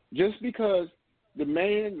ring. Just because the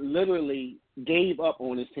man literally gave up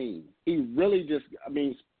on his team. He really just,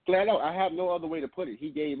 flat out, I have no other way to put it. He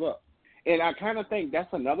gave up. And I kind of think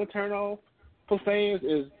that's another turnoff for fans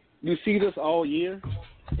is you see this all year,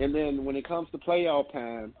 and then when it comes to playoff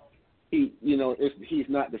time, he's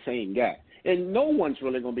not the same guy. And no one's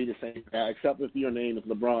really going to be the same guy except if your name is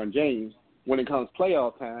LeBron James when it comes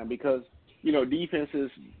playoff time because,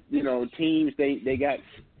 defenses, teams, they got,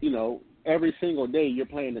 every single day you're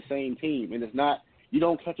playing the same team. And it's not, you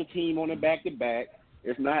don't catch a team on a back-to-back.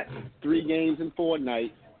 It's not 3 games in 4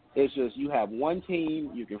 nights. It's just you have one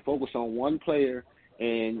team, you can focus on one player,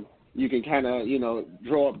 and you can kind of,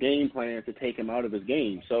 draw up game plans to take him out of his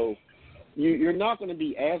game. So you're not going to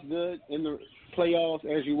be as good in the playoffs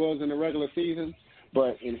as you was in the regular season,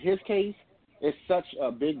 but in his case, it's such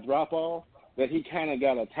a big drop-off that he kind of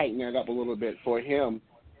got to tighten that up a little bit for him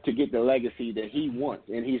to get the legacy that he wants.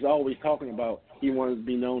 And he's always talking about he wants to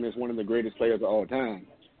be known as one of the greatest players of all time.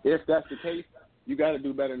 If that's the case, you got to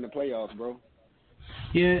do better in the playoffs, bro.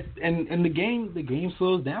 Yeah, and the game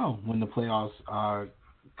slows down when the playoffs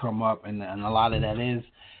come up, and a lot of that is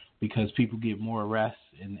because people get more rest,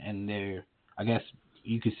 and they're, I guess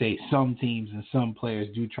you could say some teams and some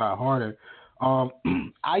players do try harder.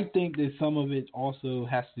 I think that some of it also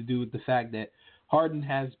has to do with the fact that Harden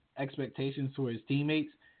has expectations for his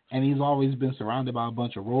teammates, and he's always been surrounded by a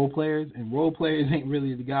bunch of role players, and role players ain't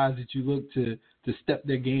really the guys that you look to step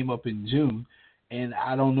their game up in June. And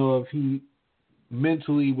I don't know if he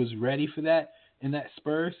mentally was ready for that in that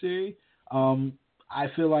Spurs series. I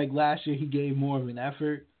feel like last year he gave more of an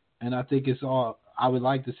effort, and I think it's all. I would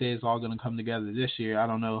like to say it's all going to come together this year. I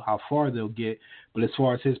don't know how far they'll get, but as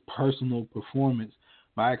far as his personal performance,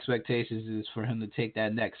 my expectations is for him to take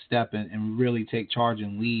that next step and really take charge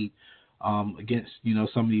and lead against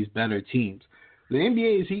some of these better teams. The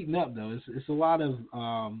NBA is heating up though. It's a lot of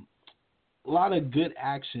good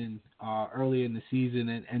action early in the season,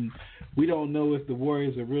 and we don't know if the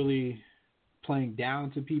Warriors are really playing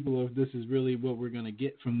down to people or if this is really what we're going to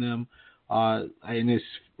get from them. And it's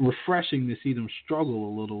refreshing to see them struggle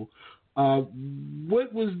a little. What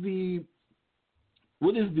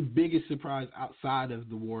is the biggest surprise outside of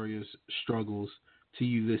the Warriors' struggles to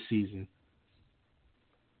you this season?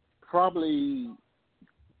 Probably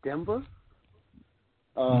Denver.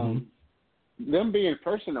 Them being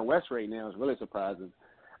first in the West right now is really surprising.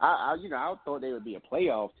 I thought they would be a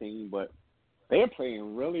playoff team, but they're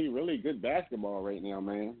playing really, really good basketball right now,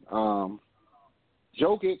 man.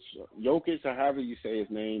 Jokic, or however you say his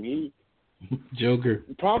name, he Joker.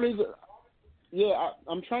 Probably,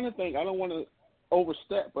 I'm trying to think. I don't want to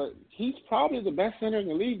overstep, but he's probably the best center in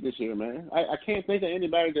the league this year, man. I can't think of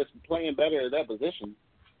anybody that's playing better at that position.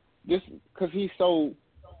 Just because he's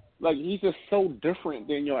just so different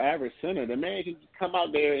than your average center. The man can come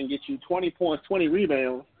out there and get you 20 points, 20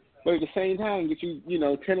 rebounds, but at the same time get you,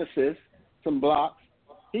 10 assists, some blocks.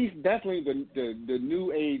 He's definitely the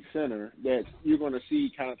new age center that you're going to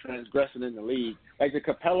see kind of transgressing in the league. Like the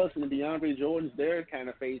Capellas and the DeAndre Jordans, they're kind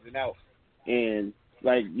of phasing out. And,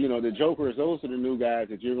 the Jokers, those are the new guys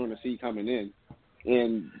that you're going to see coming in.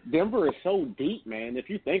 And Denver is so deep, man, if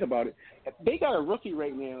you think about it. They got a rookie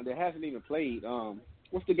right now that hasn't even played.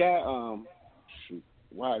 What's the guy?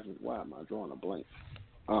 Why am I drawing a blank?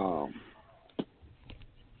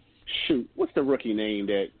 What's the rookie name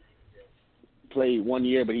that played 1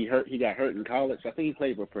 year, but he got hurt in college? I think he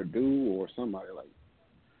played for Purdue or somebody like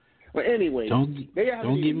that. But anyway, don't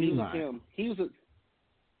give me lying.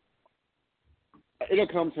 It'll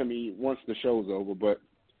come to me once the show's over, but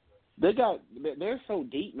they're so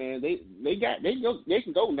deep, man. They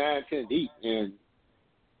can go 9-10 deep, and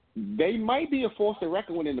they might be a force to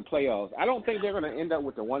reckon with in the playoffs. I don't think they're going to end up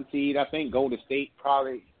with the 1 seed. I think Golden State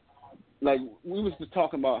probably, we was just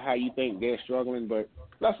talking about how you think they're struggling, but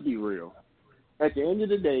let's be real. At the end of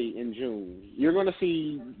the day, in June, you're going to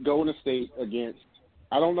see Golden State against,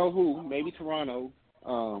 I don't know who, maybe Toronto,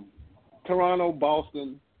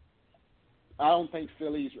 Boston. I don't think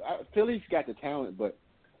Philly's got the talent, but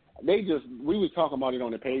we was talking about it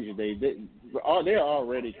on the page today. They're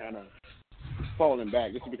already kind of falling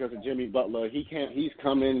back. This is because of Jimmy Butler. He's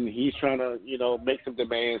coming and he's trying to, make some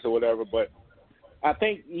demands or whatever. But I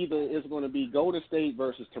think either it's going to be Golden State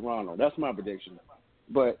versus Toronto. That's my prediction.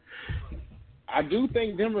 But I do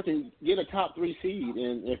think Denver can get a top 3 seed,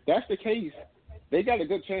 and if that's the case, they got a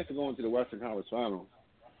good chance of going to the Western Conference Finals.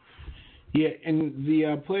 Yeah, and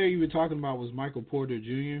the player you were talking about was Michael Porter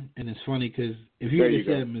Jr., and it's funny because if you had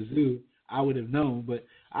said Mizzou, I would have known, but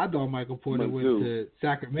I thought Michael Porter went to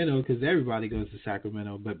Sacramento because everybody goes to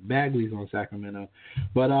Sacramento, but Bagley's on Sacramento.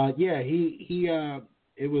 But,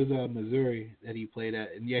 it was Missouri that he played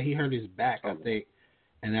at, and, he hurt his back, I think,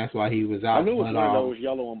 and that's why he was out. I knew it was one of those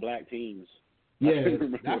yellow and black teams. Yeah,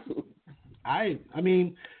 I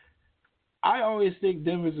always think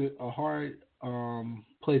Denver's a hard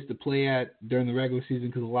place to play at during the regular season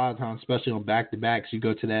because a lot of times, especially on back-to-backs, you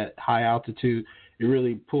go to that high altitude, it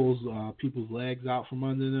really pulls people's legs out from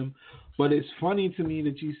under them. But it's funny to me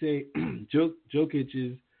that you say Jokic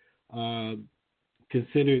is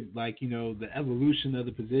considered the evolution of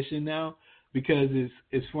the position now, because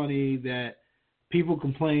it's funny that people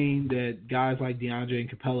complain that guys like DeAndre and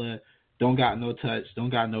Capella don't got no touch,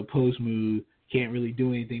 don't got no post move, can't really do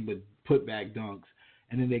anything but put back dunks.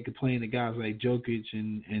 And then they complain that guys like Jokic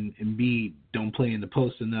and Embiid don't play in the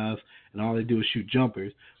post enough, and all they do is shoot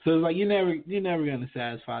jumpers. So it's you're never gonna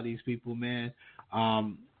satisfy these people, man.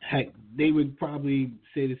 Heck, they would probably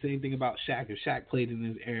say the same thing about Shaq if Shaq played in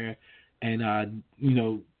this era and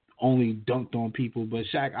only dunked on people. But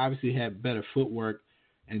Shaq obviously had better footwork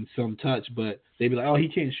and some touch, but they'd be like, oh, he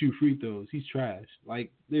can't shoot free throws, he's trash.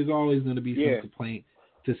 There's always gonna be some complaint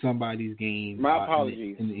to somebody's game. My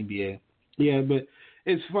apologies. In the NBA. Yeah, but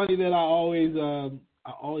it's funny that I always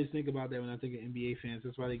think about that when I think of NBA fans.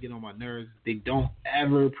 That's why they get on my nerves. They don't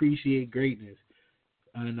ever appreciate greatness.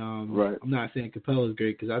 And right. I'm not saying Capella is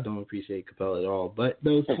great because I don't appreciate Capella at all. But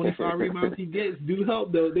those 25 rebounds he gets do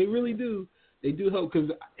help, though. They really do. They do help because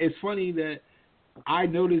it's funny that I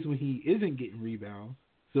notice when he isn't getting rebounds.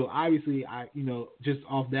 So obviously, just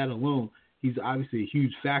off that alone, he's obviously a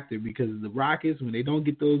huge factor because the Rockets, when they don't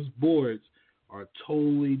get those boards, are a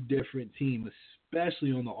totally different team,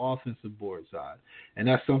 especially on the offensive board side. And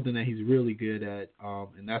that's something that he's really good at,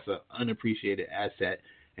 and that's an unappreciated asset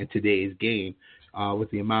in today's game.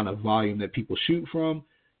 With the amount of volume that people shoot from,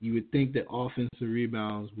 you would think that offensive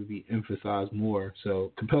rebounds would be emphasized more.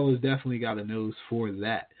 So Capella's definitely got a nose for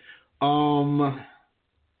that.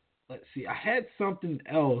 Let's see. I had something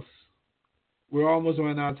else. We're almost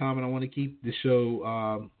running out of time, and I want to keep the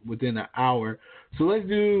show within an hour. So let's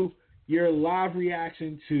do your live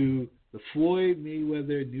reaction to the Floyd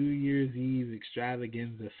Mayweather New Year's Eve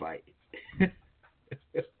extravaganza fight.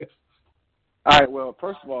 All right, well,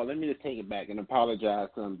 first of all, let me just take it back and apologize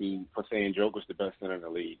to Embiid for saying Joker's the best center in the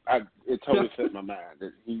league. It totally slipped my mind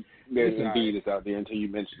that Embiid is out there until you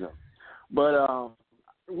mentioned him. But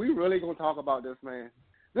we really going to talk about this, man.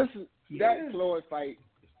 That Floyd fight,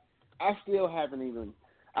 I still haven't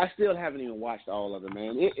even watched all of it,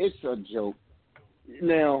 man. It's a joke.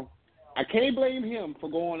 Now, I can't blame him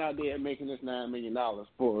for going out there and making this $9 million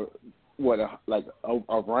for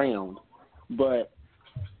a round, but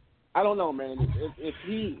I don't know, man.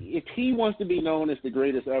 If he wants to be known as the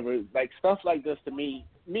greatest ever, like stuff like this to me,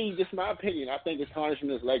 just my opinion, I think it's tarnishing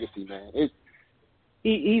his legacy, man.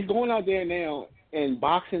 He's going out there now and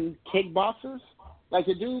boxing kickboxers. Like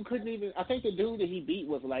the dude couldn't even. I think the dude that he beat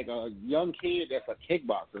was like a young kid that's a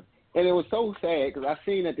kickboxer, and it was so sad because I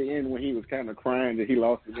seen at the end when he was kind of crying that he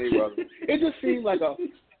lost to Mayweather. It just seemed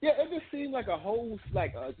like a whole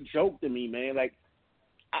like a joke to me, man. Like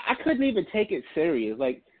I couldn't even take it serious.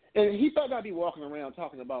 Like. And he thought I'd be walking around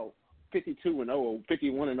talking about 52-0 or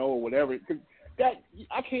 51-0 or whatever. That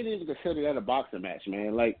I can't even consider that a boxing match,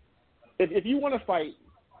 man. Like, if you want to fight,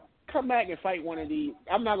 come back and fight one of these.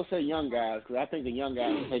 I'm not gonna say young guys because I think the young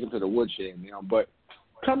guys will take them to the woodshed now. But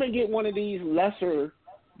come and get one of these lesser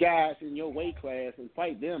guys in your weight class and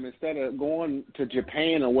fight them instead of going to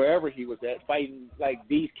Japan or wherever he was at fighting like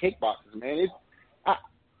these kickboxers, man.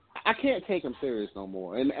 I can't take him serious no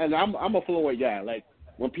more. And I'm a Floyd guy, like.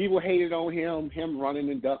 When people hated on him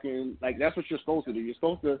running and ducking, like that's what you're supposed to do. You're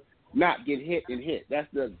supposed to not get hit and hit. That's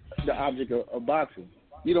the object of boxing.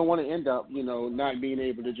 You don't want to end up, not being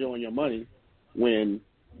able to join your money when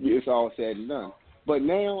it's all said and done. But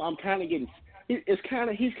now I'm kind of getting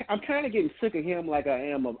I'm kind of getting sick of him like I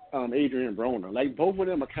am of Adrian Broner. Like both of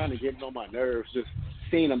them are kind of getting on my nerves just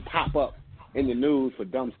seeing them pop up in the news for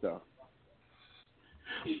dumb stuff.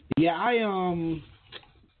 Yeah, I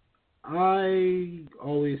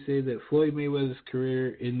always say that Floyd Mayweather's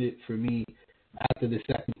career ended for me after the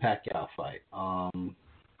second Pacquiao fight.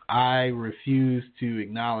 I refuse to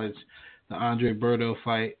acknowledge the Andre Berto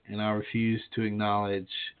fight, and I refuse to acknowledge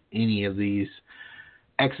any of these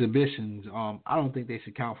exhibitions. I don't think they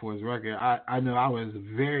should count for his record. I know I was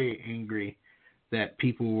very angry that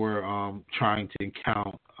people were trying to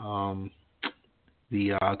count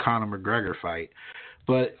the Conor McGregor fight,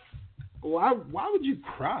 but why would you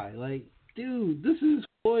cry? Like, dude, this is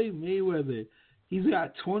Floyd Mayweather. He's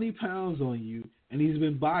got 20 pounds on you, and he's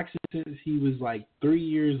been boxing since he was like 3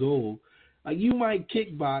 years old. Like, you might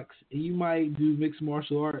kickbox, and you might do mixed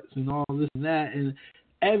martial arts and all this and that, and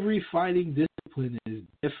every fighting discipline is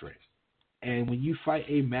different. And when you fight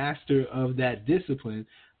a master of that discipline,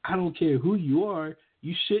 I don't care who you are,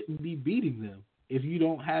 you shouldn't be beating them if you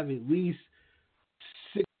don't have at least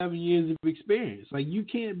 6-7 years of experience. Like, you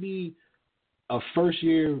can't be a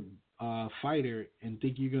first-year fighter and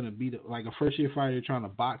think you're going to beat like a first-year fighter trying to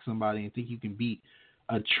box somebody and think you can beat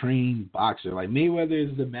a trained boxer. Like, Mayweather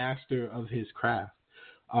is the master of his craft.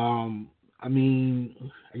 I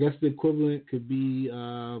mean, I guess the equivalent could be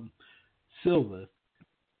Silva.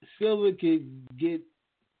 Silva could get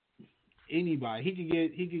anybody. He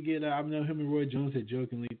could get. I know him and Roy Jones had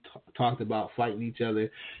jokingly talked about fighting each other.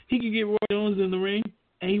 He could get Roy Jones in the ring,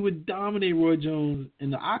 and he would dominate Roy Jones in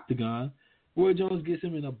the octagon. Roy Jones gets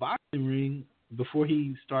him in a boxing ring before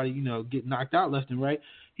he started, getting knocked out left and right.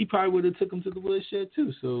 He probably would have took him to the woodshed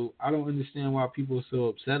too. So I don't understand why people are so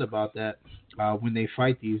upset about that when they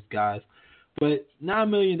fight these guys. But $9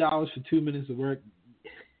 million for 2 minutes of work,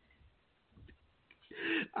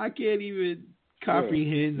 I can't even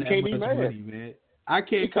comprehend that much money, man. I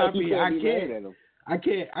can't comprehend. I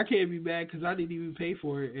can't be mad because I didn't even pay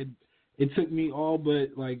for it, and it took me all but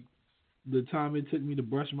like the time it took me to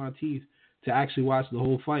brush my teeth to actually watch the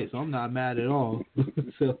whole fight. So I'm not mad at all.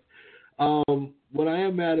 So what I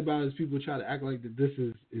am mad about is people try to act like that this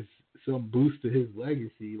is some boost to his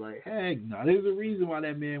legacy. Like, heck no, there's a reason why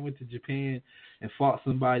that man went to Japan and fought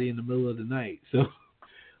somebody in the middle of the night. So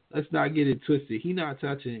let's not get it twisted. He's not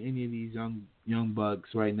touching any of these young bucks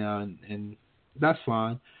right now, and that's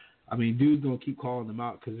fine. I mean, dude's gonna keep calling him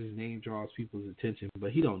out because his name draws people's attention,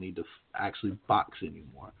 but he don't need to actually box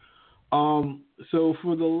anymore. So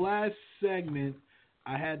for the last segment,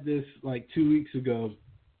 I had this like 2 weeks ago,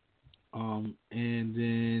 and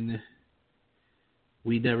then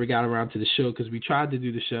we never got around to the show because we tried to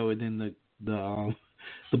do the show and then the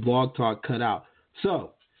blog talk cut out.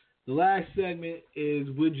 So the last segment is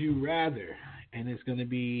Would You Rather, and it's going to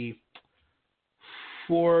be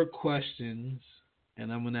 4 questions,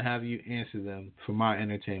 and I'm going to have you answer them for my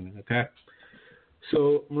entertainment, okay?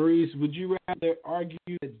 So, Maurice, would you rather argue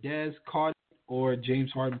that Dez caught it or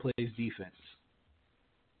James Harden plays defense?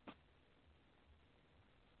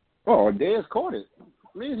 Oh, Dez caught it.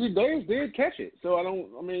 I mean, Dez did catch it. So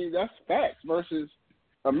that's facts versus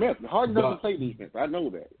a myth. Harden doesn't play defense. I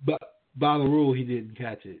know that. But by the rule, he didn't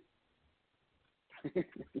catch it.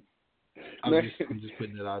 I'm just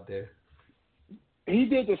putting it out there. He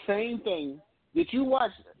did the same thing. Did you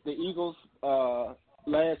watch the Eagles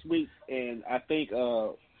last week? And I think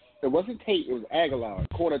it wasn't Tate, it was Aguilar.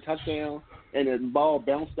 Caught a touchdown, and the ball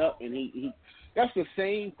bounced up, and he that's the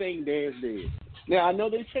same thing Dez did. Now, I know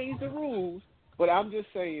they changed the rules, but I'm just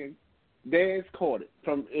saying Dez caught it.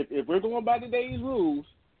 If we're going by today's rules,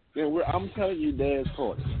 then I'm telling you Dez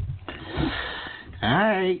caught it. All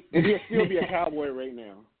right. And he'll still be a Cowboy right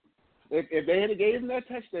now. If they had gave him that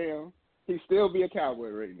touchdown, he'd still be a Cowboy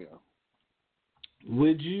right now.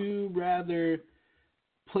 Would you rather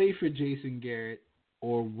play for Jason Garrett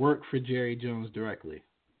or work for Jerry Jones directly?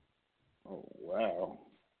 Oh, wow.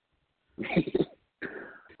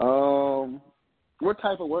 What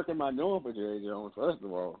type of work am I doing for Jerry Jones, first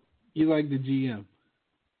of all? You like the GM.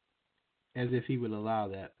 As if he would allow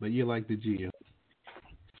that, but you're like the GM.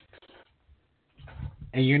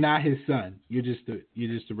 And you're not his son. You're just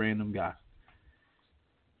a random guy.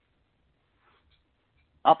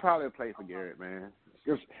 I'll probably play for Garrett, man.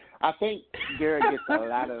 Because I think Garrett gets a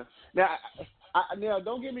lot of now,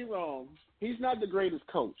 don't get me wrong. He's not the greatest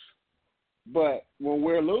coach. But when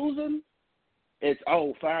we're losing, it's,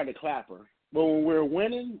 fire the clapper. But when we're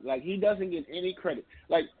winning, like, he doesn't get any credit.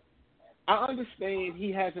 Like, I understand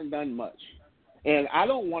he hasn't done much. And I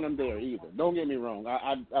don't want him there either. Don't get me wrong.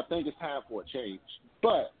 I think it's time for a change.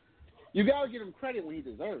 But you got to give him credit when he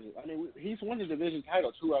deserves it. I mean, he's won the division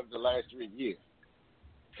title 2 out of the last 3 years.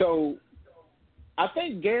 So I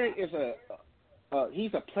think Garrett is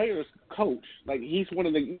he's a player's coach. Like, he's one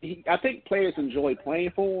of I think players enjoy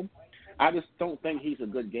playing for him. I just don't think he's a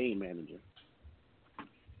good game manager.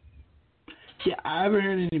 Yeah, I haven't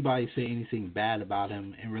heard anybody say anything bad about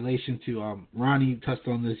him in relation to Ronnie touched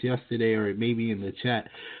on this yesterday or maybe in the chat,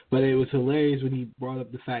 but it was hilarious when he brought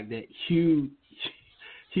up the fact that Hugh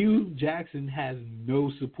Jackson has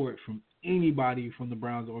no support from anybody from the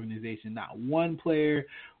Browns organization, not one player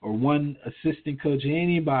or one assistant coach,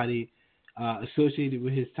 anybody associated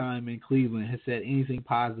with his time in Cleveland has said anything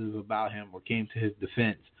positive about him or came to his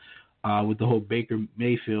defense with the whole Baker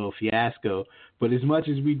Mayfield fiasco. But as much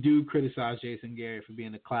as we do criticize Jason Garrett for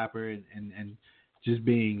being a clapper and just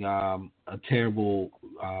being a terrible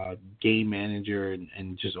game manager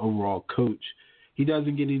and just overall coach, he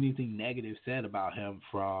doesn't get anything negative said about him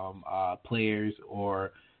from players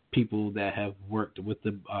or people that have worked with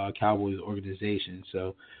the Cowboys organization.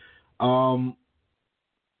 So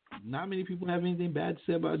not many people have anything bad to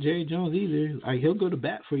say about Jerry Jones either. Like, he'll go to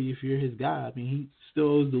bat for you if you're his guy. I mean, he still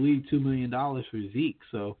owes the league $2 million for Zeke,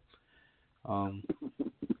 so I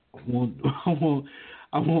won't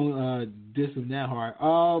diss him that hard.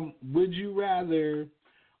 Would you rather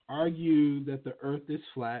argue that the Earth is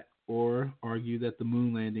flat or argue that the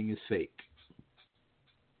moon landing is fake?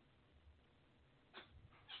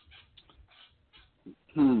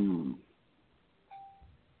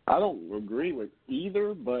 I don't agree with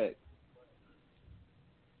either, but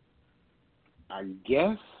I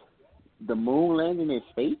guess the moon landing is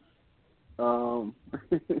fake. I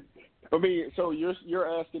mean, so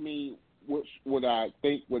you're asking me which would I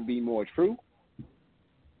think would be more true?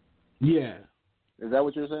 Yeah. Is that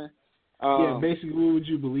what you're saying? Yeah, basically, what would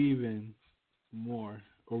you believe in more,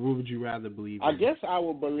 or what would you rather believe in? I guess I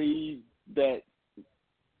would believe that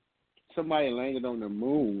somebody landed on the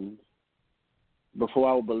moon before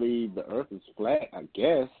I would believe the Earth is flat, I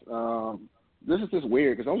guess. This is just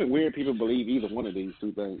weird because only weird people believe either one of these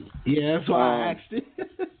two things. Yeah, that's why I asked it.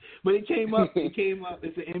 But it came up.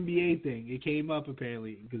 It's an NBA thing. It came up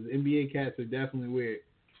apparently because NBA cats are definitely weird.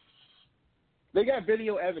 They got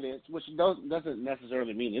video evidence, which doesn't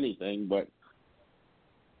necessarily mean anything, but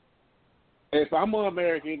if I'm an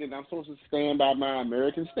American and I'm supposed to stand by my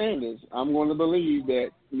American standards, I'm going to believe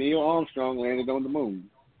that Neil Armstrong landed on the moon.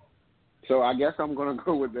 So I guess I'm going to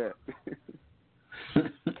go with that.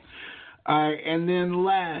 All right, and then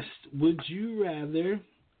last, would you rather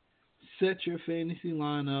set your fantasy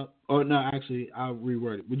lineup, or no, actually, I'll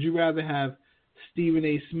reword it. Would you rather have Stephen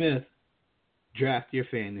A. Smith draft your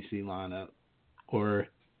fantasy lineup, or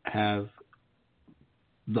have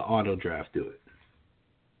the auto draft do it?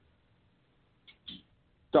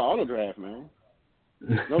 The auto draft, man.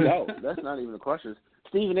 No doubt. That's not even a question.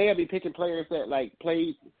 Stephen A. will be picking players that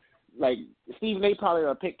played. Stephen A. probably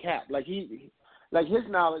will pick Cap. His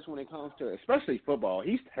knowledge when it comes to especially football,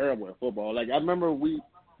 he's terrible at football. I remember we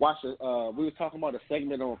watched we were talking about a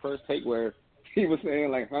segment on First Take where he was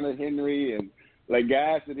saying Hunter Henry and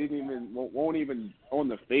guys that won't even on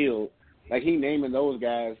the field. He naming those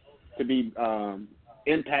guys to be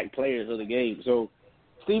impact players of the game. So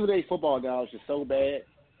Stephen A. football knowledge is so bad.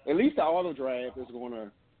 At least the auto draft is going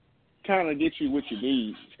to kind of get you what you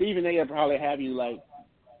need. Stephen A. will probably have you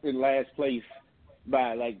in last place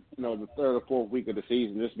by the third or fourth week of the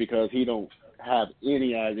season, just because he don't have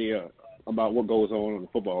any idea about what goes on the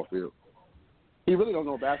football field. He really don't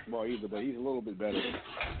know basketball either, but he's a little bit better.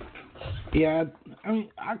 Yeah, I mean,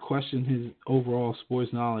 I question his overall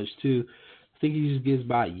sports knowledge too. I think he just gets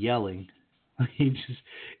by yelling. He's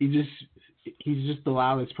just the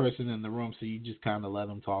loudest person in the room, so you just kind of let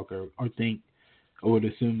him talk or think or would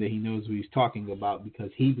assume that he knows what he's talking about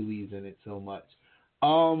because he believes in it so much.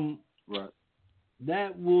 Right.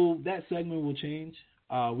 That segment will change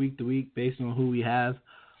week to week based on who we have.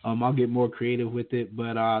 I'll get more creative with it,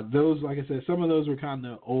 but those, like I said, some of those were kind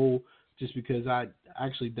of old just because I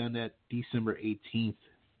actually done that December 18th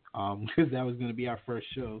because that was going to be our first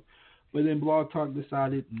show. But then Blog Talk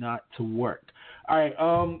decided not to work. All right,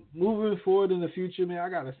 moving forward in the future, man, I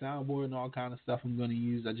got a soundboard and all kind of stuff I'm going to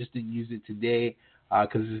use. I just didn't use it today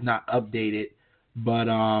because it's not updated. But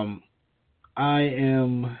I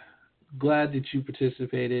am glad that you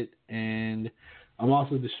participated, and I'm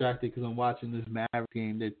also distracted because I'm watching this Mavericks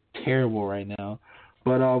game. They're terrible right now.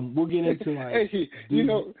 But we'll get into hey, you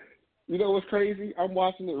know what's crazy? I'm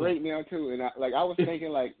watching it right now too, and I was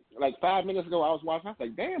thinking 5 minutes ago I was watching. I was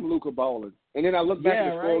like, "Damn, Luka balling," and then I look back at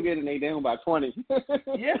the score again, and they down by 20.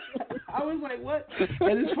 Yeah, I was like, "What?"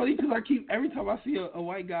 And it's funny because every time I see a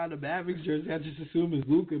white guy in a Mavericks jersey, I just assume it's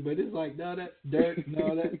Luka, but it's no, that's Dirk,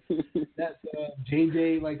 no, that's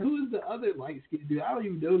JJ. Who is the other light skinned dude? I don't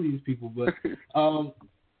even know these people, but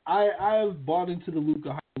I've bought into the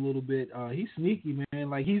Luka hype a little bit. He's sneaky,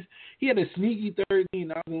 man. He had a sneaky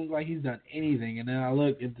 13. I don't look like he's done anything. And then I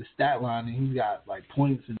look at the stat line, and he's got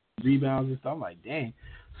points and rebounds and stuff. I'm like, dang.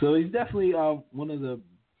 So he's definitely one of the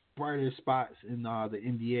brighter spots in the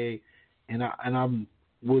NBA. And I'm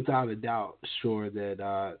without a doubt sure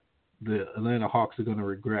that the Atlanta Hawks are going to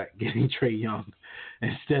regret getting Trae Young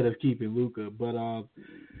instead of keeping Luka. But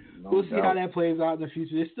we'll see how that plays out in the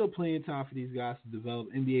future. There's still plenty of time for these guys to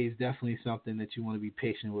develop. NBA is definitely something that you want to be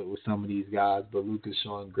patient with some of these guys, but Luka's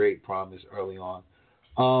showing great promise early on.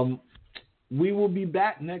 We will be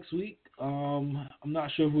back next week. I'm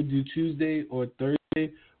not sure if we'll do Tuesday or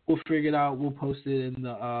Thursday. We'll figure it out. We'll post it in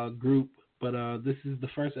the group. But this is the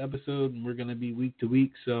first episode, and we're going to be week to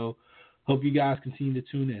week. So hope you guys continue to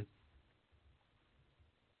tune in.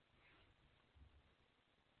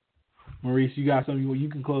 Maurice, you got something you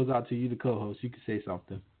can close out to? You the co-host. You can say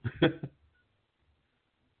something.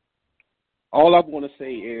 All I want to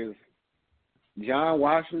say is John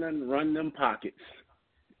Washington, run them pockets.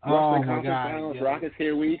 Oh my God! Finals, yeah. Rockets,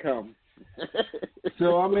 here we come.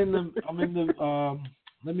 So I'm in the.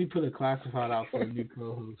 Let me put a classified out for a new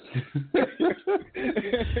co-host.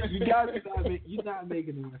 You guys you're not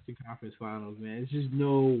making the Western Conference Finals, man. It's just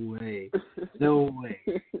no way. No way.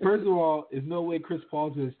 First of all, there's no way Chris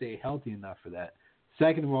Paul's going to stay healthy enough for that.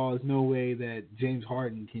 Second of all, there's no way that James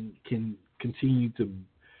Harden can continue to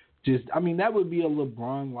just – I mean, that would be a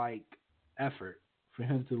LeBron-like effort for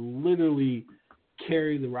him to literally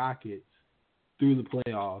carry the Rockets through the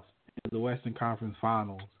playoffs and the Western Conference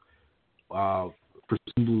Finals.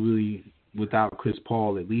 Presumably without Chris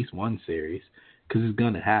Paul at least one series, because it's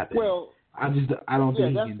gonna happen. Well, I don't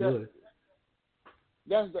think he can do it.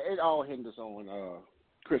 It all hinges on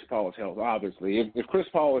Chris Paul's health. Obviously, if Chris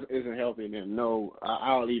Paul isn't healthy, then no,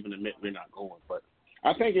 I'll even admit we're not going. But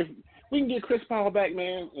I think if we can get Chris Paul back,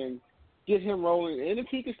 man, and get him rolling, and if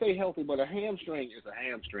he can stay healthy, but a hamstring is a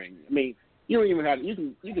hamstring. I mean, you don't even have to,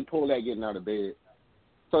 you can pull that getting out of bed.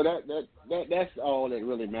 So that's all that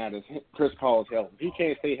really matters. Chris Paul's health. If he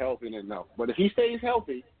can't stay healthy, then no. But if he stays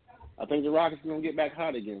healthy, I think the Rockets are gonna get back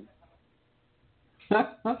hot again.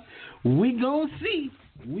 We gonna see.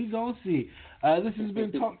 This has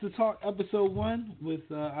been Talk to Talk episode 1 with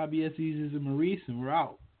IBS Eases and Maurice, and we're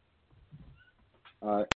out. All right.